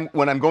spend time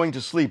when I'm going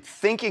to sleep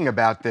thinking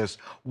about this.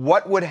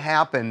 What would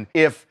happen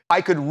if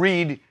I could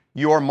read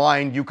your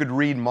mind, you could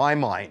read my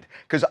mind?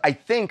 Because I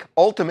think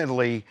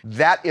ultimately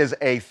that is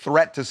a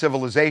threat to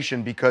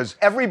civilization because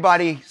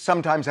everybody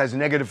sometimes has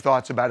negative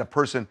thoughts about a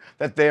person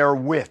that they are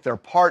with, their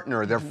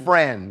partner, their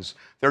friends,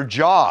 their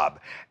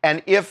job.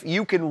 And if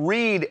you can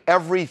read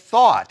every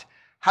thought,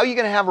 how are you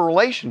going to have a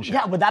relationship?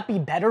 Yeah, would that be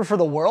better for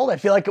the world? I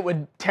feel like it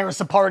would tear us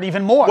apart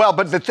even more. Well,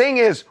 but the thing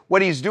is,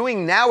 what he's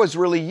doing now is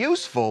really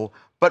useful.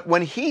 But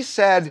when he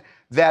said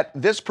that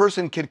this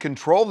person can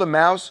control the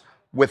mouse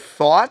with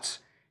thoughts,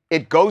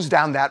 it goes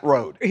down that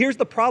road. Here's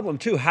the problem,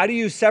 too. How do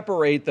you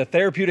separate the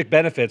therapeutic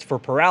benefits for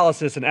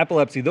paralysis and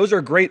epilepsy? Those are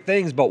great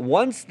things, but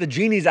once the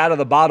genie's out of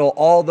the bottle,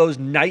 all those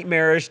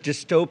nightmarish,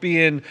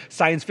 dystopian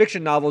science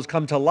fiction novels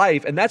come to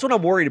life, and that's what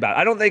I'm worried about.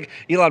 I don't think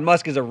Elon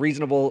Musk is a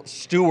reasonable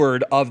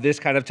steward of this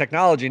kind of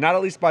technology, not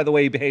at least by the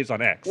way he behaves on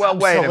X. Well,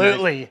 wait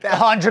Absolutely. a minute.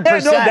 100%. Yeah,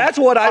 no, that's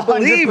what I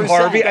believe, 100%.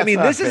 Harvey. I mean,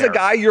 That's this not is a fair.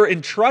 guy you're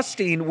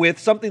entrusting with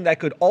something that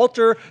could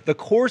alter the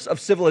course of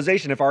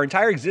civilization. If our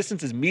entire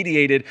existence is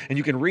mediated and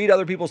you can read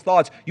other people's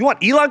thoughts, you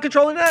want Elon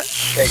controlling that?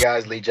 Hey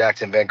guys, Lee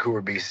Jackson,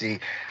 Vancouver, BC.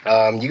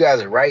 You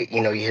guys are right.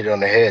 You hit it on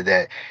the head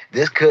that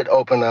this could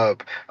open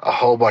up a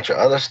whole bunch of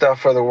other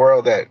stuff for the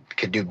world that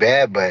could do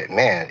bad. But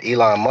man,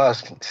 Elon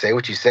Musk, say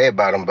what you say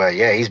about him, but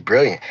yeah, he's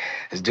brilliant.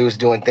 This dude's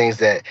doing things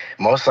that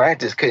most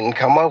scientists couldn't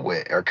come up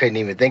with or couldn't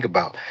even think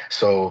about.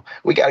 So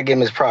we got to give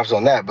him his props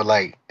on that. But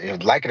like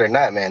it or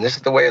not, man, this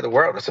is the way of the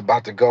world. It's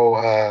about to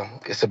go.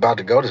 It's about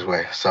to go this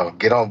way. So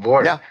get on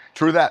board. Yeah,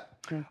 true that.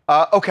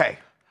 Okay.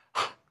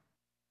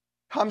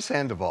 Tom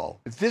Sandoval,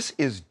 this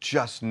is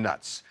just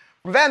nuts.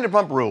 From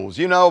Vanderpump Rules,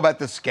 you know about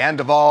the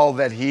Sandoval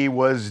that he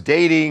was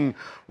dating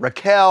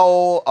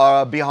Raquel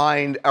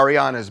behind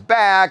Ariana's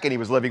back, and he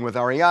was living with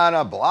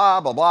Ariana,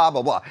 blah, blah, blah,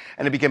 blah, blah.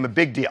 And it became a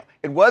big deal.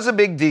 It was a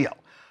big deal.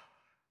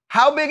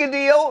 How big a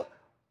deal?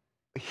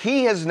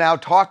 He has now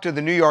talked to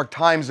the New York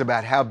Times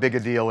about how big a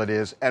deal it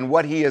is and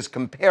what he is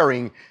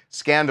comparing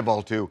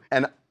Sandoval to.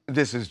 And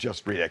this is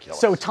just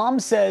ridiculous. So Tom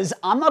says,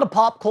 I'm not a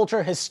pop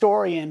culture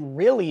historian,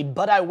 really,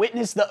 but I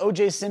witnessed the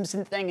O.J.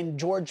 Simpson thing and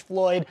George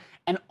Floyd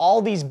and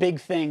all these big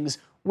things,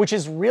 which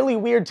is really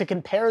weird to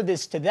compare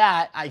this to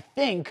that, I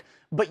think.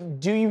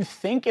 But do you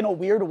think in a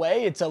weird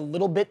way it's a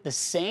little bit the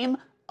same?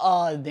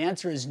 The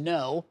answer is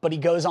no. But he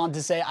goes on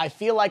to say, I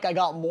feel like I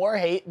got more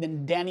hate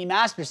than Danny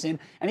Masterson,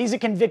 and he's a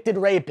convicted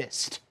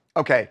rapist.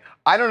 Okay,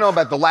 I don't know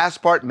about the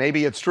last part.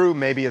 Maybe it's true,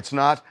 maybe it's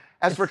not.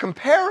 As for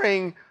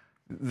comparing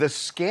the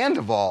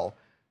Sandoval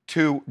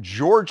to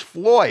George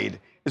Floyd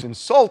is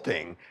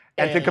insulting,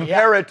 and to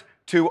compare it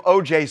to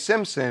O.J.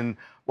 Simpson,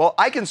 well,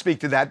 I can speak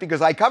to that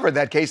because I covered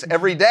that case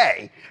every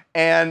day,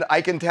 and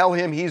I can tell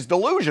him he's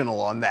delusional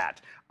on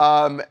that.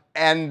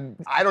 And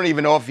I don't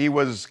even know if he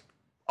was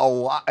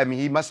alive. I mean,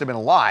 he must have been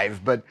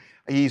alive, but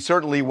he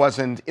certainly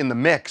wasn't in the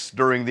mix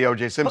during the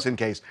O.J. Simpson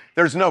case.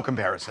 There's no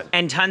comparison.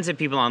 And tons of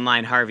people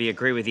online, Harvey,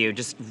 agree with you.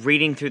 Just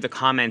reading through the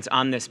comments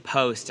on this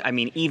post, I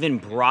mean, even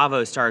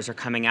Bravo stars are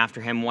coming after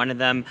him. One of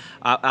them,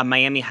 a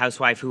Miami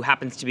housewife who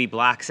happens to be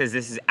black, says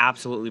this is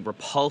absolutely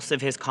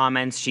repulsive, his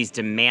comments. She's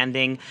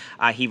demanding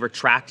he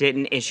retract it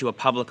and issue a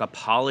public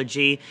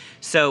apology.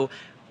 So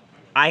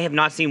I have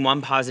not seen one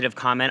positive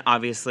comment,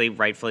 obviously,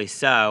 rightfully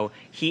so.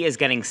 He is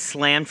getting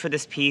slammed for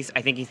this piece.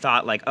 I think he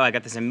thought, like, oh, I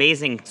got this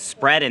amazing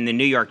spread in the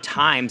New York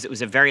Times. It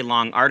was a very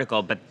long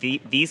article, but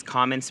these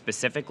comments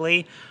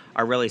specifically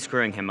are really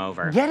screwing him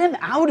over. Get him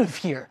out of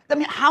here. I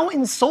mean, how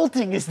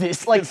insulting is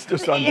this? Like, It's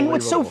just and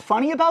what's so unbelievable.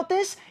 funny about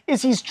this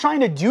is he's trying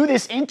to do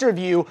this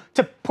interview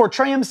to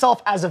portray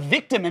himself as a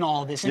victim in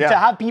all of this and to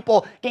have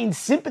people gain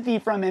sympathy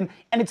from him.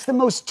 And it's the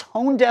most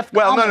tone-deaf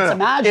comments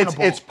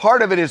imaginable. It's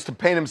part of it is to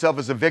paint himself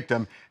as a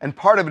victim, and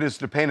part of it is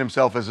to paint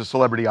himself as a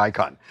celebrity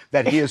icon.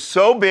 That he is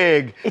so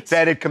big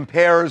that it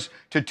compares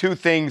to two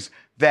things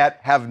that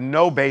have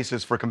no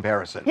basis for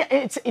comparison. Yeah,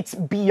 it's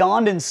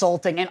beyond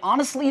insulting. And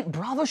honestly,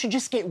 Bravo should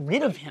just get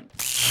rid of him.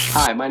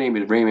 Hi, my name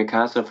is Raymond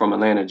Costa from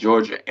Atlanta,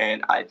 Georgia,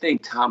 and I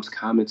think Tom's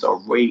comments are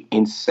very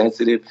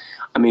insensitive.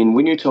 I mean,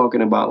 when you're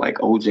talking about like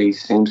O.J.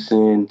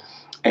 Simpson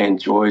and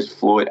George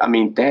Floyd, I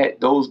mean,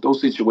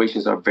 those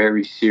situations are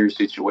very serious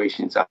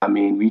situations. I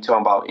mean, we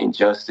talk about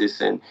injustice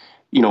and,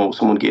 you know,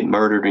 someone getting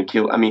murdered and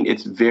killed. I mean,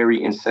 it's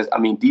very insensitive. I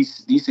mean,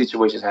 these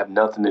situations have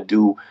nothing to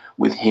do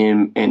with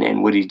him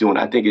and what he's doing.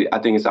 I think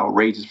it's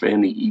outrageous for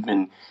him to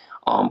even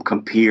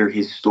compare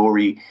his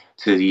story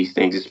to these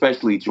things,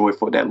 especially George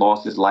Floyd that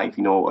lost his life.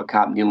 You know, a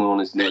cop kneeling on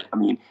his neck. I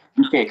mean,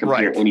 you can't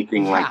compare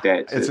anything like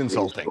that. It's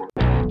insulting.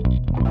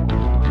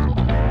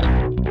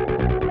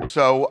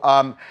 So,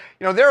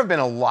 you know, there have been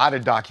a lot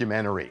of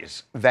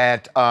documentaries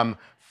that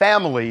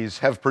families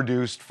have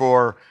produced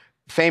for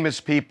famous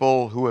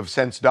people who have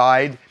since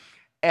died.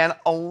 And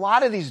a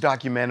lot of these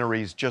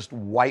documentaries just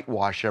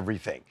whitewash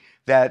everything.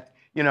 That,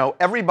 you know,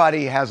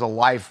 everybody has a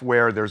life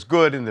where there's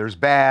good and there's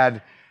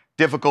bad,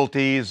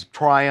 difficulties,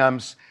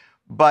 triumphs,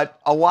 but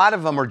a lot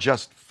of them are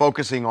just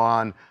focusing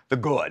on the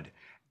good.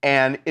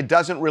 And it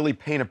doesn't really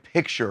paint a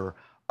picture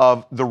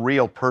of the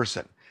real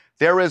person.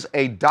 There is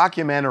a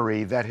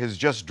documentary that has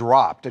just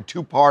dropped, a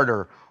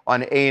two-parter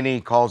on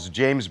A&E called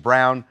James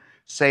Brown,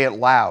 Say It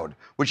Loud,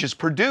 which is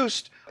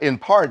produced in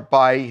part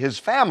by his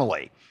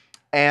family.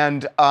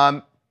 And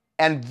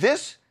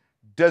this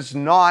does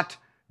not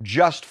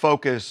just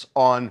focus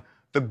on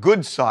the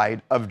good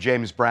side of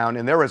James Brown,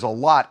 and there is a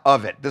lot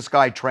of it. This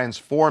guy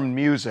transformed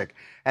music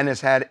and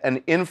has had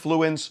an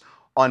influence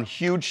on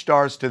huge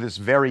stars to this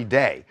very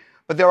day.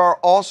 But there are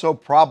also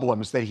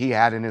problems that he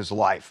had in his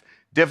life,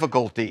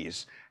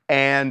 difficulties,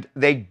 and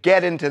they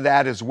get into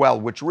that as well,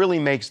 which really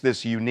makes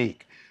this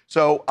unique.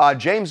 So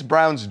James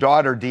Brown's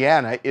daughter,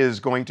 Deanna, is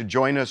going to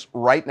join us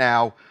right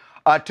now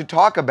to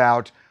talk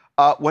about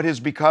what has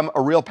become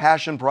a real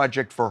passion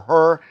project for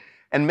her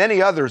and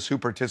many others who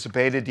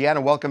participated.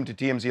 Deanna, welcome to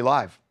TMZ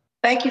Live.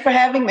 Thank you for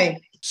having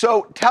me.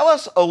 So tell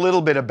us a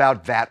little bit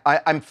about that.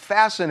 I'm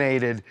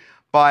fascinated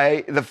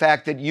by the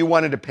fact that you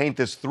wanted to paint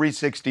this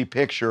 360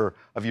 picture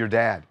of your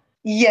dad.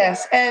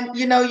 Yes, and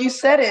you know, you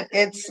said it.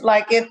 It's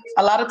like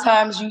a lot of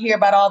times you hear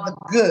about all the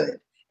good,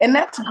 and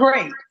that's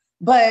great.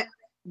 But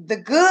the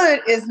good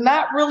is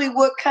not really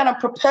what kind of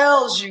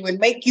propels you and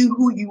make you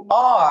who you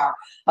are.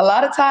 A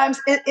lot of times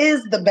it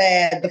is the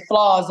bad, the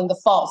flaws, and the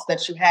faults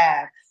that you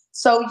have.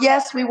 So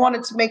yes, we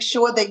wanted to make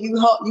sure that you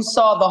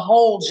saw the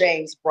whole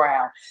James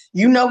Brown.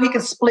 You know he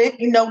can split,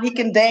 you know he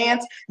can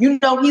dance, you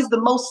know he's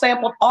the most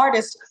sampled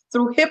artist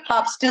through hip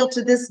hop still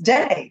to this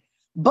day.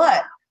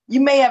 But you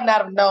may have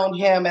not have known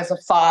him as a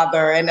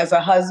father and as a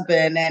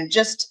husband and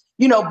just,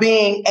 you know,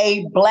 being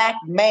a Black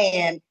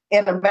man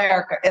in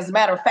America. As a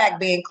matter of fact,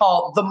 being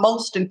called the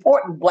most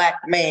important Black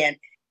man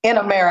in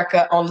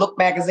America on Look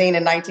magazine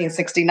in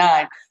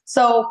 1969.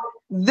 So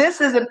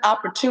this is an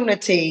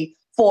opportunity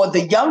for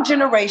the young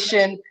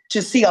generation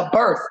to see a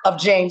birth of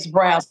James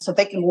Brown so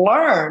they can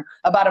learn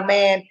about a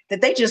man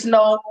that they just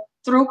know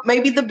through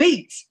maybe the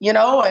beats, you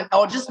know,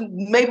 or just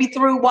maybe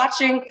through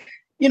watching,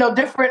 you know,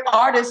 different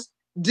artists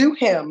do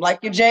him, like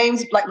your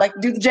James, like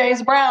do the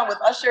James Brown with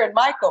Usher and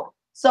Michael.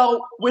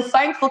 So we're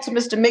thankful to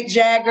Mr. Mick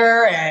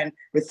Jagger, and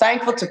we're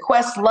thankful to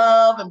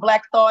Questlove and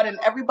Black Thought and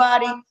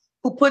everybody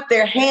who put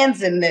their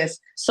hands in this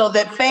so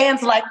that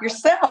fans like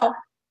yourself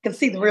can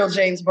see the real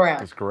James Brown.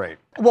 That's great.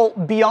 Well,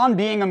 beyond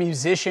being a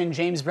musician,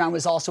 James Brown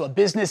was also a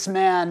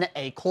businessman,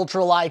 a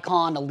cultural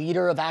icon, a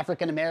leader of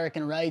African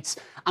American rights.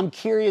 I'm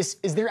curious,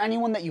 is there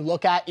anyone that you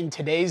look at in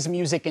today's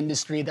music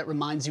industry that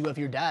reminds you of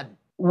your dad?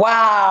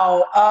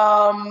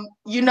 Wow.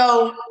 You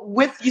know,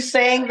 with you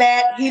saying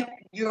that,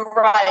 you're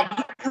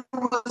right. He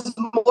was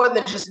more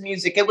than just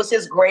music. It was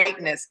his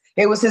greatness.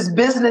 It was his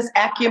business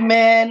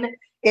acumen.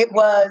 It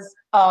was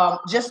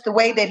just the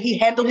way that he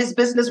handled his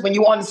business. When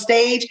you were on the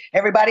stage,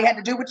 everybody had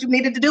to do what you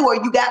needed to do, or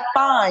you got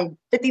fined.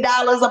 $50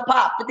 a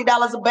pop,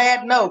 $50 a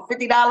bad note,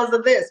 $50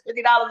 of this,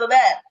 $50 of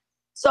that.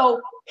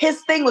 So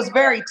his thing was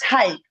very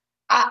tight.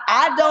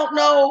 I don't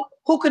know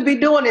who could be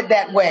doing it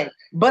that way,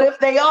 but if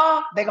they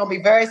are, they're going to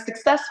be very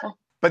successful.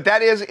 But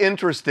that is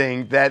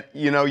interesting that,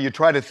 you know, you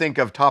try to think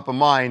of top of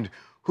mind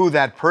who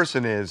that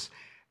person is,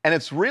 and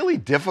it's really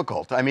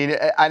difficult. I mean,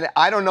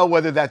 I don't know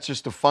whether that's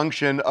just a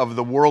function of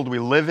the world we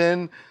live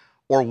in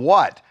or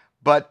what,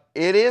 but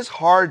it is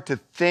hard to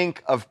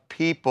think of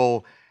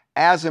people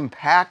as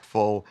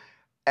impactful,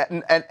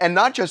 and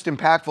not just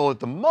impactful at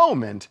the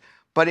moment,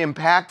 but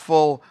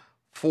impactful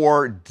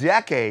for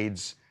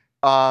decades,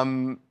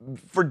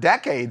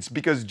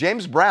 because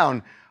James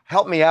Brown,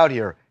 help me out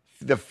here,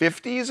 the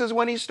 50s is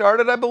when he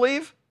started, I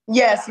believe?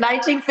 Yes,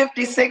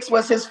 1956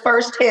 was his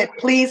first hit.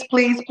 Please,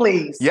 please,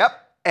 please. Yep.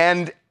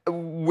 And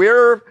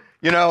we're,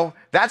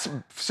 that's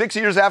 6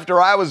 years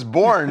after I was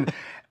born,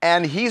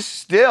 and he's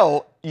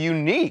still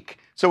unique.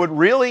 So it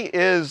really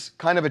is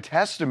kind of a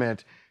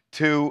testament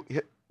to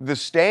the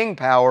staying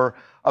power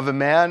of a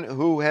man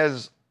who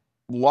has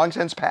long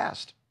since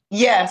passed.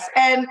 Yes,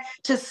 and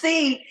to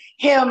see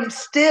him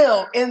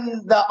still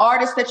in the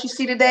artists that you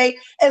see today,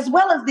 as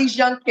well as these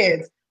young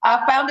kids.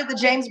 I founded the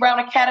James Brown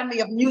Academy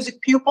of Music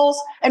Pupils,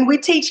 and we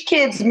teach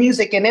kids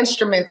music and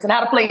instruments and how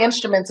to play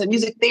instruments and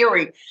music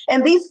theory.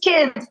 And these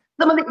kids,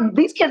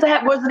 these kids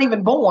wasn't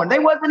even born. They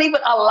wasn't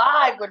even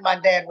alive when my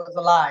dad was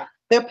alive.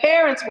 Their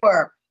parents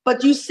were.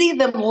 But you see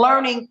them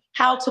learning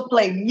how to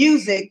play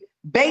music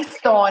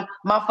based on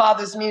my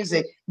father's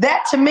music.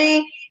 That, to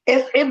me,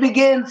 it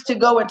begins to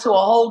go into a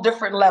whole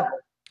different level.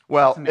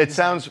 Well, it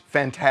sounds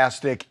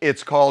fantastic.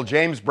 It's called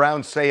James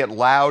Brown Say It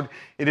Loud.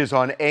 It is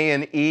on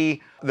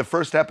A&E. The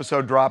first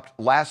episode dropped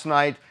last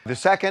night. The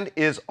second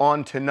is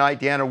on tonight.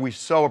 Deanna, we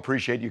so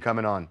appreciate you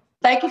coming on.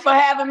 Thank you for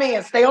having me,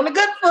 and stay on the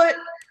good foot.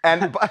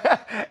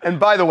 And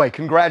by the way,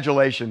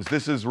 congratulations.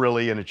 This is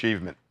really an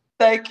achievement.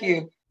 Thank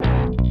you.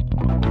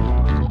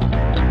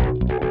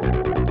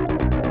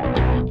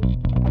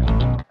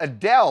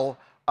 Adele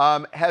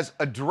has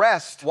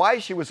addressed why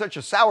she was such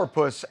a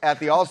sourpuss at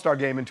the All-Star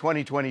game in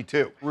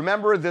 2022.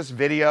 Remember this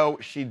video?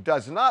 She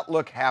does not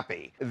look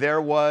happy. There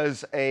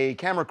was a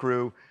camera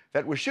crew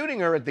that was shooting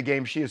her at the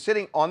game. She is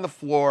sitting on the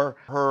floor.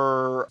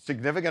 Her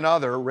significant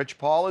other, Rich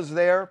Paul, is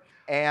there,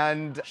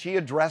 and she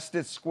addressed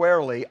it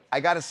squarely. I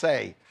gotta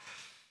say,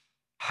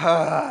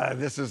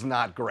 this is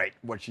not great,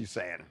 what she's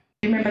saying.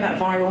 Do you remember that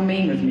viral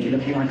meme of me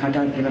looking like I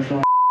don't give a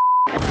fly?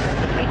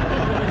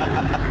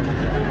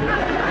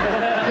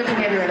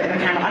 Looking everywhere in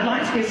the camera. I'd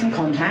like to give some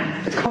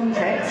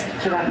context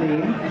to that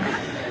meme.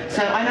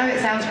 So I know it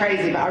sounds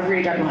crazy, but I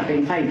really don't like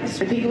being famous.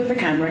 The people with the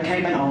camera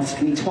came and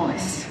asked me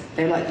twice.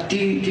 They're like, do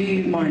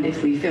you mind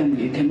if we film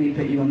you? Can we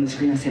put you on the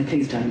screen? I said,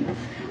 please don't.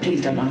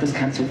 Please don't. I've just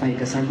cancelled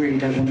Vegas. I really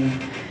don't want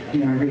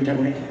to, I really don't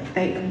want it.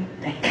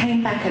 They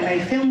came back and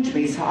they filmed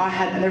me, so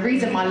and the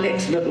reason my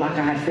lips looked like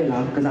I had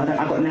filler, because I've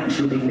got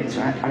naturally big lips,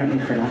 right? I don't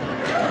need filler.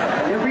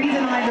 The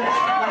reason I looked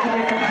like a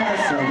different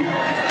person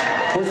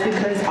was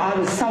because I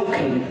was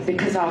sulking,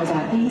 because I was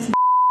like, these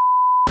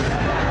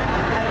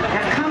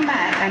have come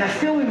back and are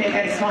filming me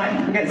against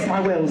my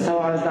will, so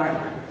I was like...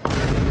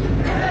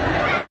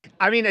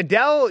 I mean,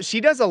 Adele, she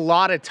does a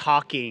lot of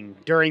talking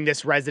during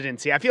this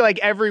residency. I feel like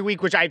every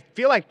week, which I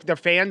feel like the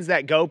fans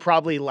that go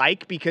probably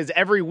like, because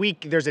every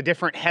week there's a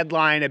different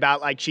headline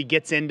about like she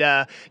gets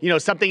into,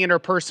 something in her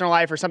personal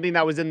life or something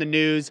that was in the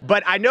news.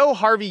 But I know,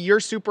 Harvey, you're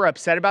super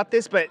upset about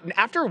this, but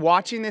after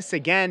watching this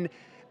again,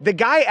 the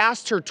guy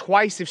asked her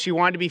twice if she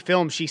wanted to be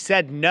filmed. She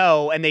said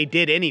no, and they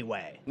did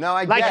anyway. No,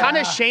 I like kind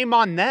of shame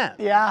on them.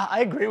 Yeah,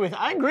 I agree with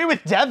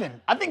Devin.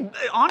 I think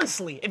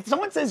honestly, if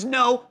someone says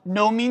no,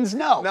 no means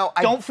no.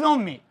 Don't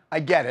film me.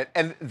 I get it,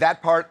 and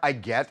that part I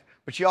get.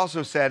 But she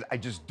also said, "I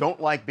just don't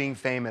like being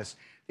famous."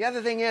 The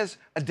other thing is,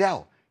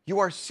 Adele, you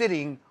are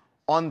sitting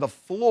on the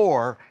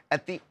floor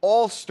at the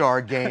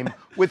All-Star game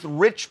with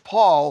Rich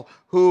Paul,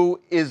 who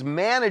is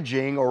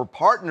managing or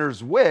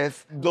partners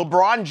with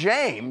LeBron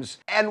James.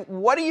 And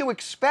what do you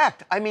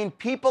expect? I mean,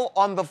 people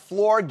on the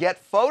floor get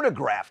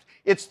photographed.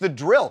 It's the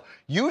drill.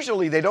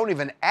 Usually they don't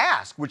even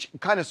ask, which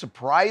kind of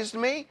surprised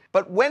me.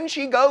 But when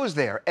she goes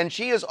there and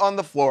she is on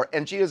the floor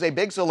and she is a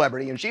big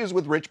celebrity and she is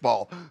with Rich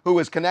Paul, who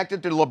is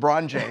connected to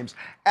LeBron James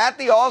at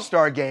the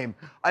All-Star game,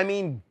 I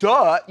mean,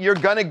 duh, you're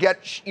gonna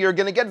get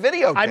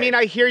videotaped. I mean,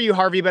 I hear you,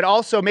 Harvey, but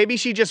also maybe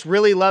she just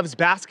really loves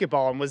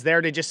basketball and was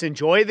there to just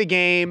enjoy the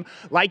game.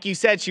 Like you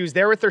said, she was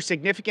there with her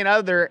significant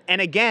other,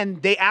 and again,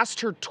 they asked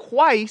her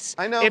twice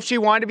if she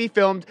wanted to be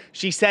filmed.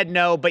 She said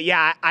no, but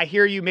yeah, I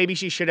hear you. Maybe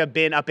she should have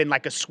been up in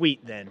like a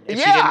suite then. If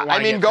she didn't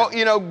want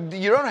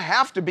you don't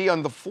have to be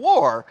on the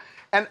floor.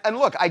 And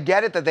look, I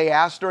get it that they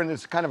asked her, and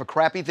it's kind of a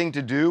crappy thing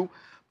to do.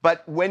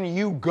 But when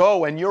you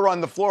go and you're on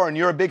the floor and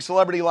you're a big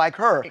celebrity like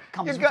her, it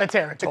comes with the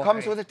territory. It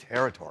comes with the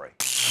territory.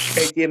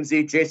 Hey,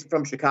 TMZ, Jason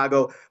from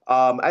Chicago.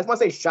 I just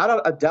want to say shout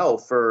out Adele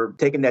for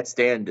taking that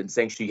stand and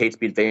saying she hates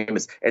being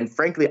famous. And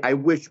frankly, I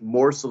wish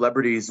more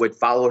celebrities would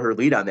follow her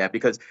lead on that,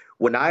 because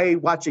when I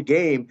watch a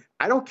game,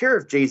 I don't care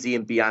if Jay-Z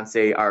and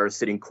Beyonce are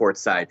sitting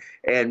courtside.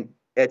 And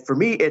for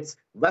me, it's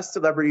less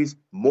celebrities,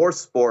 more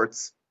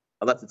sports,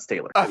 unless it's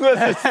Taylor.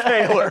 Unless it's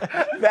Taylor.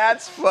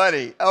 That's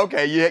funny.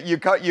 Okay,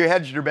 you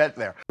hedged your bet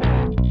there.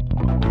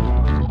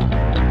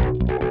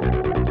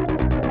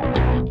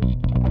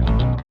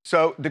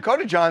 So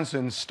Dakota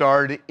Johnson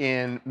starred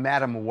in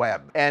Madam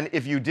Web. And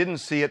if you didn't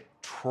see it,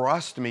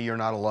 trust me, you're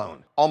not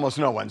alone. Almost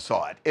no one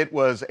saw it. It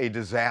was a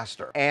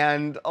disaster.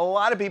 And a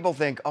lot of people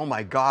think, oh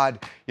my God,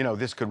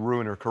 this could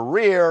ruin her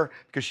career,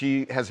 because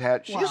she's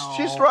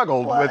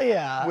struggled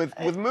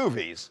with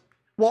movies.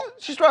 Well,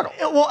 she struggled.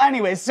 Well,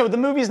 anyways, so the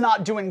movie's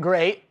not doing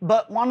great,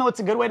 but want to know what's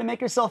a good way to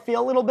make yourself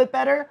feel a little bit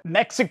better?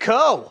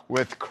 Mexico.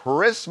 With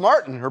Chris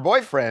Martin, her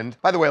boyfriend.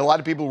 By the way, a lot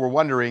of people were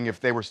wondering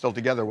if they were still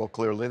together. Well,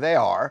 clearly they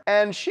are.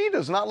 And she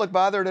does not look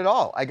bothered at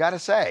all, I gotta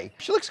say.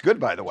 She looks good,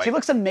 by the way. She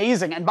looks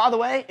amazing. And by the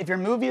way, if your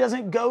movie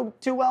doesn't go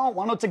too well,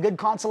 want to know what's a good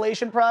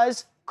consolation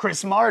prize?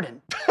 Chris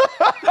Martin.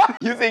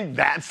 You think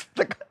that's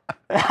the...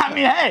 I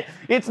mean, hey,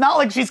 it's not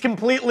like she's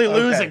completely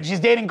losing. Okay. She's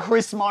dating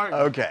Chris Martin.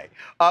 Okay.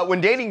 When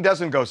dating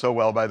doesn't go so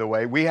well, by the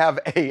way, we have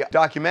a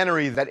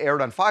documentary that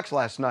aired on Fox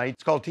last night.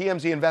 It's called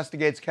TMZ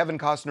Investigates Kevin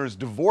Costner's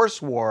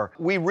Divorce War.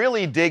 We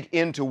really dig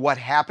into what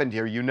happened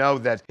here. You know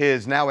that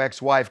his now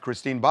ex-wife,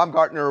 Christine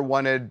Baumgartner,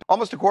 wanted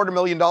almost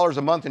 $250,000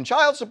 a month in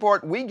child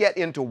support. We get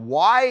into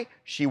why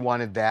she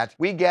wanted that.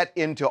 We get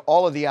into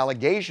all of the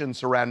allegations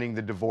surrounding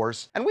the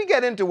divorce. And we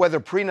get into whether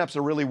prenups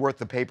are really worth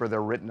the paper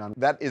they're written on.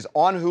 That is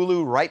on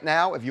Hulu right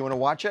now if you want to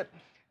watch it.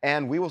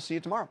 And we will see you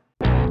tomorrow.